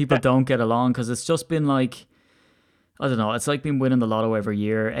that people don't get along? Because it's just been like, I don't know, it's like been winning the lotto every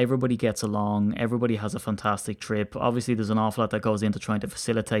year. Everybody gets along. Everybody has a fantastic trip. Obviously, there's an awful lot that goes into trying to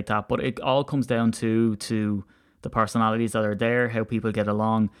facilitate that, but it all comes down to the personalities that are there, how people get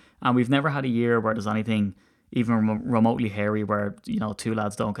along. And we've never had a year where there's anything even remotely hairy where, 2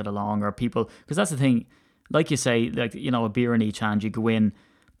 lads don't get along, or people, because that's the thing, like you say, like, a beer in each hand, you go in.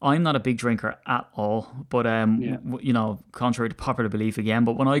 I'm not a big drinker at all, but contrary to popular belief again,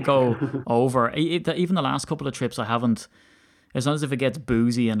 but when I go over, even the last couple of trips, I haven't, it's not as if it gets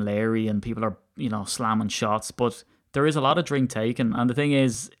boozy and leery and people are, slamming shots, but there is a lot of drink taken. And the thing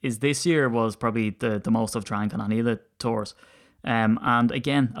is this year was probably the most I've drank on any of the tours. And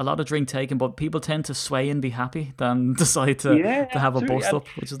again, a lot of drink taken, but people tend to sway and be happy than decide to have a bust up,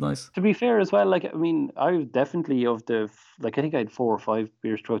 which is nice. To be fair as well, like, I mean, I was definitely I think I had 4 or 5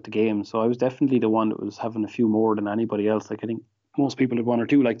 beers throughout the game. So I was definitely the one that was having a few more than anybody else. Like, I think most people had 1 or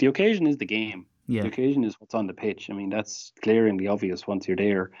 2. Like, the occasion is the game. Yeah. The occasion is what's on the pitch. I mean, that's glaringly obvious once you're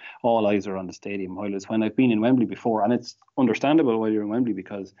there. All eyes are on the stadium. Whereas when I've been in Wembley before, and it's understandable while you're in Wembley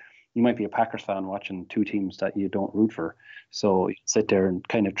because you might be a Packers fan watching 2 teams that you don't root for. So you sit there and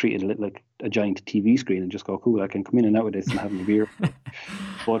kind of treat it a little like a giant TV screen and just go, cool, I can come in and out with this and have a beer.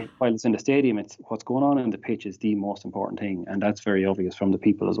 But while it's in the stadium, it's what's going on in the pitch is the most important thing. And that's very obvious from the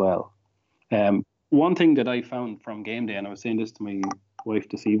people as well. One thing that I found from game day, and I was saying this to my wife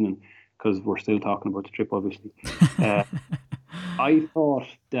this evening, because we're still talking about the trip, obviously. I thought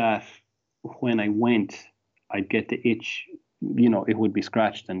that when I went, I'd get the itch, it would be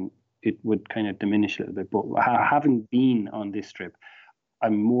scratched and it would kind of diminish a little bit. But having been on this trip,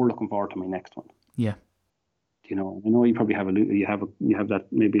 I'm more looking forward to my next one. Yeah. I know you probably have that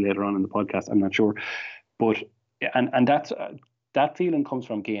maybe later on in the podcast. I'm not sure, but and that feeling comes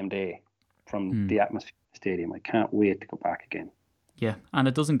from game day, from the atmosphere of the stadium. I can't wait to go back again. Yeah, and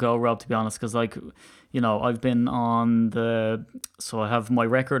it doesn't go, Rob, to be honest, because I've been on so I have my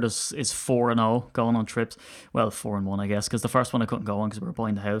record is 4-0 going on trips. Well, 4-1, I guess, because the first one I couldn't go on because we were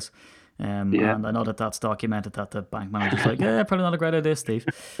buying the house. And I know that's documented, that the bank manager's like, probably not a great idea, Steve.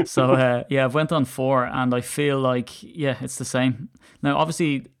 So I've went on 4, and I feel like it's the same. Now,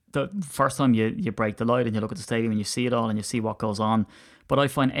 obviously, the first time you break the light and you look at the stadium and you see it all and you see what goes on. But I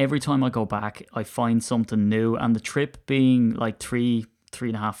find every time I go back, I find something new. And the trip being like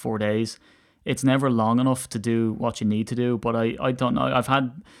 3.5, 4 days, it's never long enough to do what you need to do. But I don't know. I've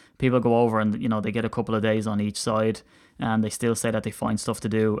had people go over and, they get a couple of days on each side and they still say that they find stuff to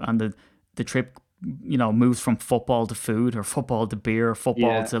do. And the trip, moves from football to food or football to beer, or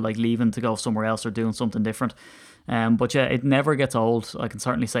football to like leaving to go somewhere else or doing something different. But it never gets old. I can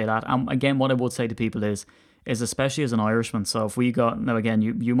certainly say that. Again, what I would say to people is especially as an Irishman. So if we got, now again,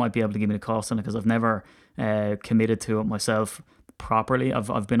 you might be able to give me the cost on it because I've never committed to it myself properly.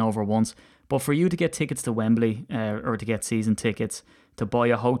 I've been over once. But for you to get tickets to Wembley or to get season tickets, to buy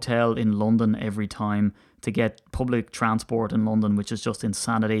a hotel in London every time, to get public transport in London, which is just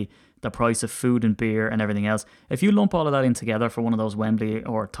insanity, the price of food and beer and everything else. If you lump all of that in together for one of those Wembley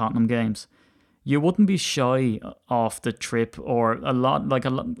or Tottenham games, you wouldn't be shy off the trip or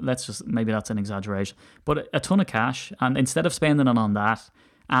let's just, maybe that's an exaggeration, but a ton of cash. And instead of spending it on that,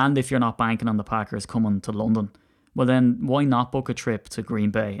 and if you're not banking on the Packers coming to London, well then why not book a trip to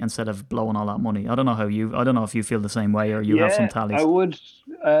Green Bay instead of blowing all that money? I don't know if you feel the same way or you have some tallies. I would.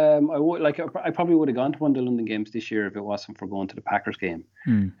 I probably would have gone to one of the London games this year if it wasn't for going to the Packers game.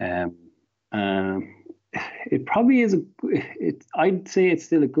 It probably is I'd say it's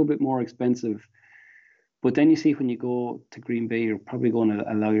still a good bit more expensive. But then you see when you go to Green Bay, you're probably going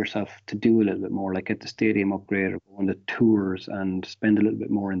to allow yourself to do a little bit more, like get the stadium upgrade or go on the tours and spend a little bit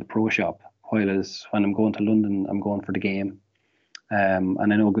more in the pro shop. Whereas when I'm going to London, I'm going for the game.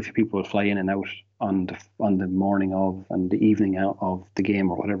 And I know a few people will fly in and out on the morning of and the evening out of the game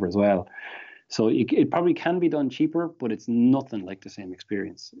or whatever as well. So it probably can be done cheaper, but it's nothing like the same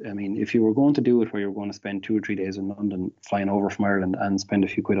experience. I mean, if you were going to do it where you're going to spend 2 or 3 days in London, flying over from Ireland and spend a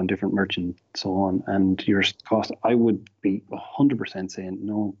few quid on different merch and so on, and your cost, I would be 100% saying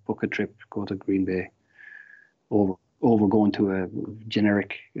no, book a trip, go to Green Bay over going to a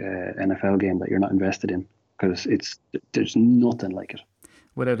generic NFL game that you're not invested in, because there's nothing like it.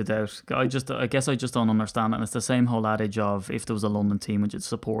 Without a doubt. I guess I just don't understand it. And it's the same whole adage of if there was a London team which is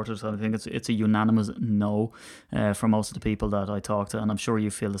supporters. I think it's a unanimous no for most of the people that I talk to, and I'm sure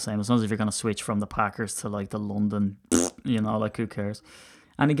you feel the same. As long as if you're going to switch from the Packers to like the London, like who cares?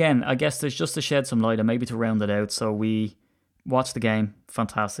 And again, I guess there's just to shed some light and maybe to round it out. So we watched the game,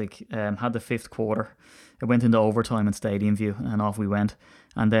 fantastic. Had the fifth quarter. It went into overtime in Stadium View, and off we went.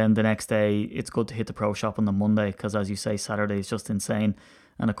 And then the next day, it's good to hit the pro shop on the Monday because, as you say, Saturday is just insane.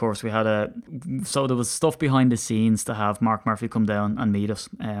 And of course, so there was stuff behind the scenes to have Mark Murphy come down and meet us.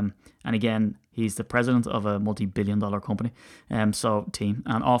 And again, he's the president of a multi-billion-dollar company, team.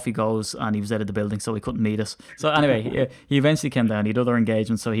 And off he goes, and he was out of the building, so he couldn't meet us. So anyway, he eventually came down. He had other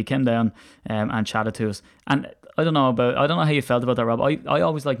engagements, so he came down and chatted to us. And I don't know how you felt about that, Rob. I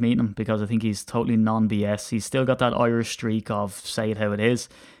always like meeting him because I think he's totally non-BS. He's still got that Irish streak of say it how it is,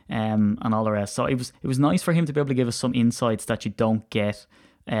 and all the rest. So it was nice for him to be able to give us some insights that you don't get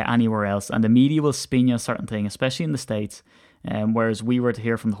anywhere else. And the media will spin you a certain thing, especially in the States, whereas we were to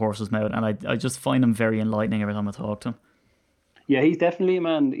hear from the horse's mouth. And I just find him very enlightening every time I talk to him. Yeah, he's definitely a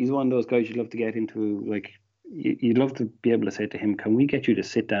man. He's one of those guys you'd love to get into, like, you'd love to be able to say to him, can we get you to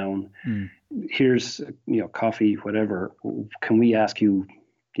sit down? Here's, coffee, whatever. Can we ask you,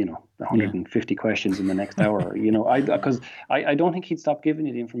 150 questions in the next hour? Because I don't think he'd stop giving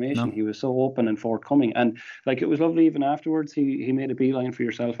you the information. No. He was so open and forthcoming. And like, it was lovely even afterwards. He made a beeline for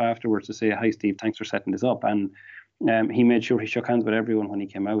yourself afterwards to say, hi, Steve, thanks for setting this up. And he made sure he shook hands with everyone when he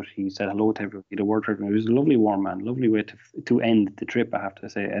came out. He said hello to everyone. He had a word for everyone. He was a lovely, warm man. Lovely way to end the trip, I have to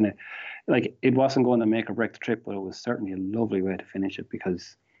say. And it wasn't going to make or break the trip, but it was certainly a lovely way to finish it,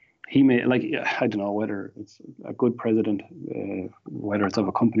 because he made, I don't know whether it's a good president, whether it's of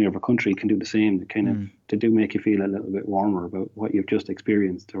a company or of a country, can do the same, kind of to do make you feel a little bit warmer about what you've just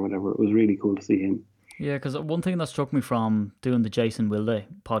experienced or whatever. It was really cool to see him. Yeah, because one thing that struck me from doing the Jason Wilde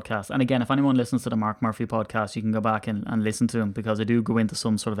podcast, and again, if anyone listens to the Mark Murphy podcast, you can go back and listen to him, because I do go into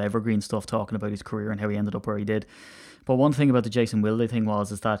some sort of evergreen stuff talking about his career and how he ended up where he did. But one thing about the Jason Wilde thing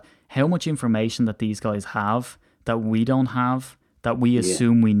is that how much information that these guys have that we don't have, that we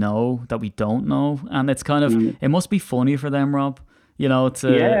assume we know, that we don't know. And it's kind of, it must be funny for them, Rob,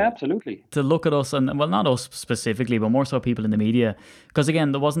 absolutely, to look at us, and well, not us specifically, but more so people in the media, because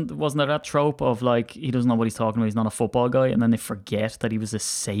again, wasn't there that trope of like, he doesn't know what he's talking about, he's not a football guy, and then they forget that he was a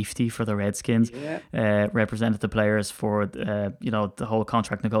safety for the Redskins, represented the players for the whole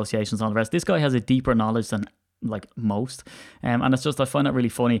contract negotiations and all the rest. This guy has a deeper knowledge than like most, and it's just, I find it really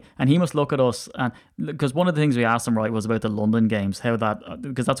funny. And he must look at us, and because one of the things we asked him was about the London games,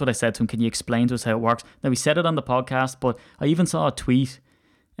 because that's what I said to him, can you explain to us how it works? Now, we said it on the podcast, but I even saw a tweet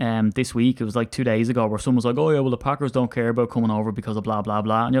this week, it was like 2 days ago, where someone was like, oh yeah, well, the Packers don't care about coming over because of blah blah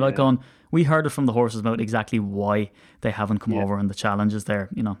blah, and you're like going, we heard it from the horse's mouth exactly why they haven't come over, and the challenges there.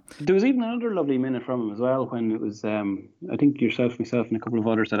 There was even another lovely minute from him as well, when it was I think yourself, myself and a couple of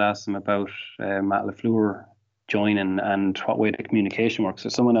others that asked him about Matt LaFleur joining and what way the communication works. So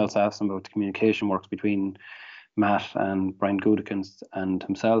someone else asked him about the communication works between Matt and Brian Gutekunst and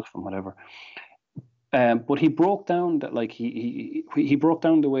himself and whatever. But he broke down that, like, he broke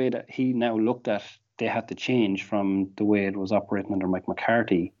down the way that he now looked at they had to change from the way it was operating under Mike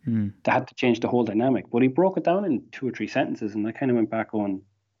McCarthy. They had to change the whole dynamic. But he broke it down in 2 or 3 sentences, and I kind of went back on,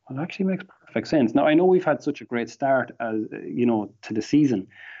 well, it actually makes perfect sense. Now, I know we've had such a great start as to the season,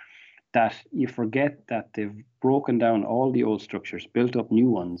 that you forget that they've broken down all the old structures, built up new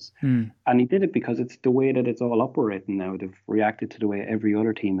ones. And he did it because it's the way that it's all operating now. They've reacted to the way every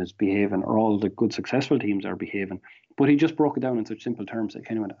other team is behaving, or all the good successful teams are behaving. But he just broke it down in such simple terms that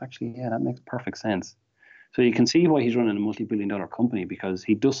kind of went, actually, yeah, that makes perfect sense. So you can see why he's running a multi-billion-dollar company, because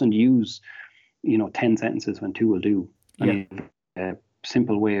he doesn't use, 10 sentences when 2 will do. And a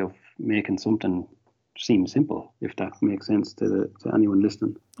simple way of making something seem simple, if that makes sense to anyone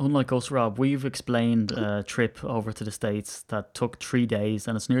listening. Unlike us, Rob, we've explained a trip over to the States that took 3 days,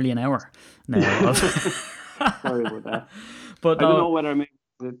 and it's nearly an hour now. Sorry about that. But I don't know what I mean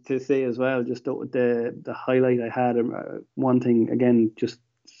to say as well. Just the highlight I had, one thing, again, just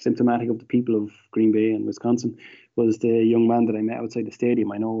symptomatic of the people of Green Bay and Wisconsin, was the young man that I met outside the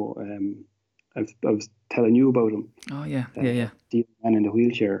stadium. I know I was telling you about him. Oh, yeah. The young man in the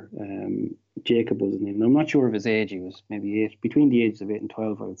wheelchair. Jacob was his name. And I'm not sure of his age. He was maybe 8, between the ages of 8 and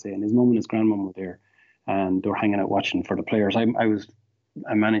 12, I would say. And his mum and his grandmum were there, and they were hanging out watching for the players. I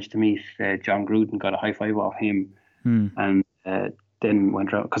managed to meet John Gruden, got a high five off him, and then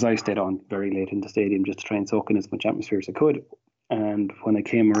went around, because I stayed on very late in the stadium just to try and soak in as much atmosphere as I could. And when I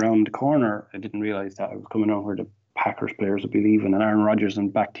came around the corner, I didn't realise that I was coming around where the Packers players would be leaving, and Aaron Rodgers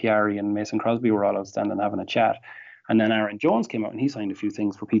and Bakhtiari and Mason Crosby were all outstanding having a chat. And then Aaron Jones came out and he signed a few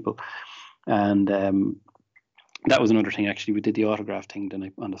things for people. And that was another thing, actually. We did the autograph thing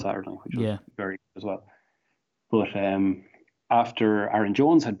on the Saturday night, which was very good as well. But after Aaron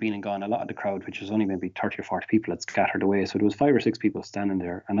Jones had been and gone, a lot of the crowd, which was only maybe 30 or 40 people, had scattered away. So there was 5 or 6 people standing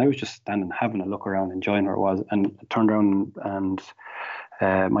there. And I was just standing, having a look around, enjoying where it was. And I turned around and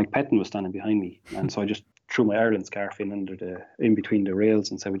Mike Pettin was standing behind me. And so I just threw my Ireland scarf in between the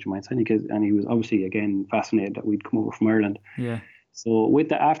rails and said, would you mind signing it? And he was obviously, again, fascinated that we'd come over from Ireland. Yeah. So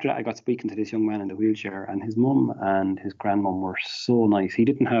after that, I got speaking to this young man in the wheelchair, and his mum and his grandmum were so nice. He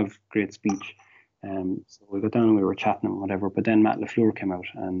didn't have great speech. So we got down and we were chatting and whatever. But then Matt LaFleur came out,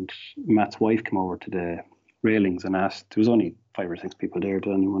 and Matt's wife came over to the railings and asked. There was only 5 or 6 people there,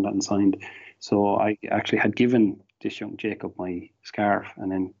 to anyone that hadn't signed. So I actually had given this young Jacob my scarf, and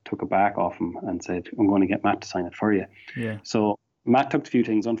then took it back off him and said, I'm going to get Matt to sign it for you. Yeah. So Matt took a few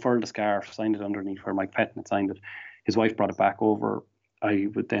things, unfurled the scarf, signed it underneath where Mike Pettin had signed it. His wife brought it back over. I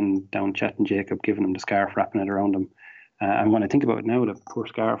would then down chatting Jacob, giving him the scarf, wrapping it around him. And when I think about it now, the poor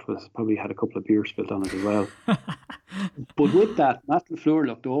scarf probably had a couple of beers spilled on it as well. But with that, Matt LaFleur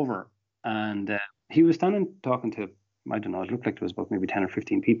looked over, and he was standing talking to, I don't know, it looked like there was about maybe 10 or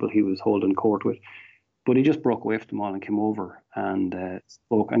 15 people he was holding court with. But he just broke away from them all and came over and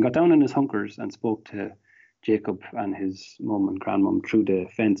spoke, and got down in his hunkers and spoke to Jacob and his mum and grandmum through the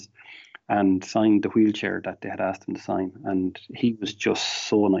fence, and signed the wheelchair that they had asked him to sign. And he was just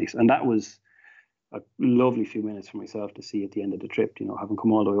so nice. And that was a lovely few minutes for myself to see at the end of the trip, having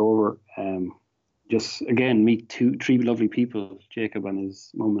come all the way over. Just, again, meet 3 lovely people, Jacob and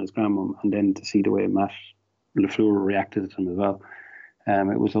his mum and his grandmum, and then to see the way Matt LaFleur reacted to him as well.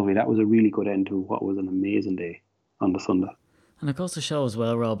 It was lovely. That was a really good end to what was an amazing day on the Sunday. And it goes to show as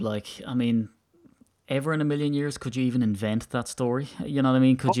well, Rob, ever in a million years could you even invent that story? You know what I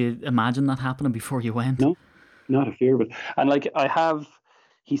mean? Could you imagine that happening before you went? No, not a fear of it. And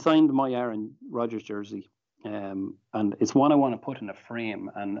he signed my Aaron Rodgers jersey, and it's one I want to put in a frame,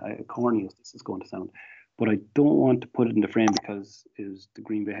 and corny as this is going to sound, but I don't want to put it in the frame because it was the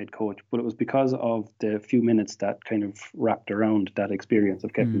Green Bay head coach, but it was because of the few minutes that kind of wrapped around that experience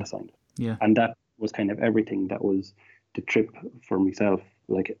of getting the sign. Yeah. And that was kind of everything that was the trip for myself.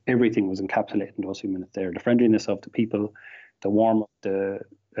 Everything was encapsulated in those few minutes there. The friendliness of the people, the warmth, the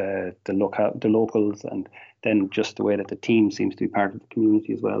locals, and then just the way that the team seems to be part of the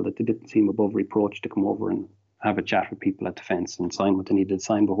community as well, that they didn't seem above reproach to come over and have a chat with people at the fence and sign what they needed to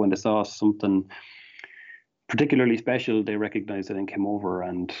sign. But when they saw something particularly special, they recognized it and came over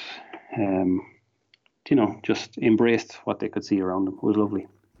and, just embraced what they could see around them. It was lovely.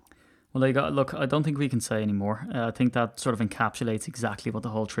 Well, look, I don't think we can say anymore. I think that sort of encapsulates exactly what the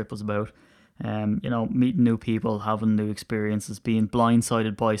whole trip was about. Meeting new people, having new experiences, being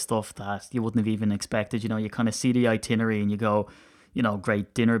blindsided by stuff that you wouldn't have even expected. You kind of see the itinerary and you go,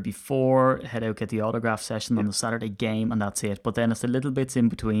 great dinner before, head out, get the autograph session on the Saturday game, and that's it. But then it's the little bits in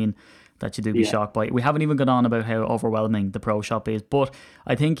between that you do be shocked by. We haven't even gone on about how overwhelming the pro shop is, but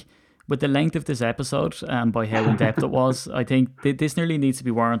I think with the length of this episode and by how in depth it was, I think this nearly needs to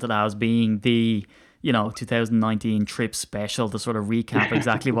be warranted as being the 2019 trip special to sort of recap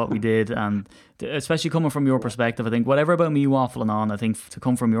exactly what we did, and especially coming from your perspective. I think whatever about me waffling on, I think to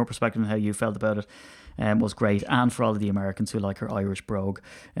come from your perspective and how you felt about it was great, and for all of the Americans who like her Irish brogue,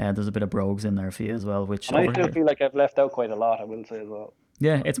 there's a bit of brogues in there for you as well, which I still feel like I've left out quite a lot, I will say as well.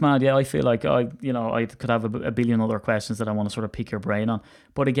 Yeah, it's mad. Yeah, I feel like I could have a billion other questions that I want to sort of pick your brain on.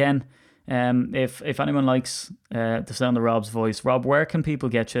 But again, if anyone likes the sound of Rob's voice, Rob, where can people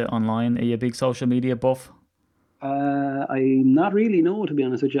get you online? Are you a big social media buff? I'm not really, no, to be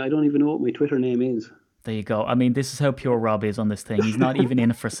honest with you. I don't even know what my Twitter name is. There you go. I mean, this is how pure Rob is on this thing. He's not even in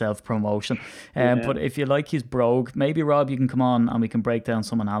it for self-promotion. But if you like his brogue, maybe, Rob, you can come on and we can break down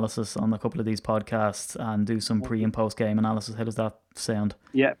some analysis on a couple of these podcasts and do some pre- and post-game analysis. How does that sound?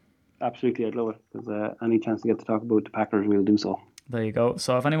 Yeah, absolutely. I'd love it. Because any chance to get to talk about the Packers, we'll do so. There you go.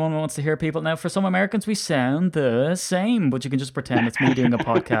 So if anyone wants to hear people now, for some Americans we sound the same, but you can just pretend it's me doing a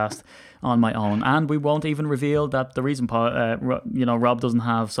podcast on my own, and we won't even reveal that the reason Rob doesn't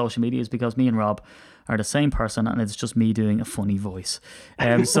have social media is because me and Rob are the same person, and it's just me doing a funny voice.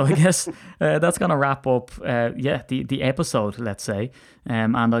 So I guess that's gonna wrap up the episode, let's say,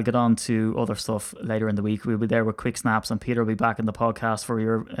 and I'll get on to other stuff later in the week. We'll be there with quick snaps, and Peter will be back in the podcast for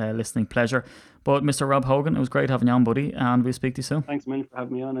your listening pleasure. But Mr. Rob Hogan, it was great having you on, buddy, and we'll speak to you soon. Thanks, man, for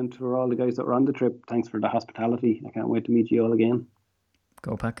having me on, and for all the guys that were on the trip, thanks for the hospitality. I can't wait to meet you all again.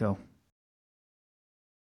 Go Pack, go.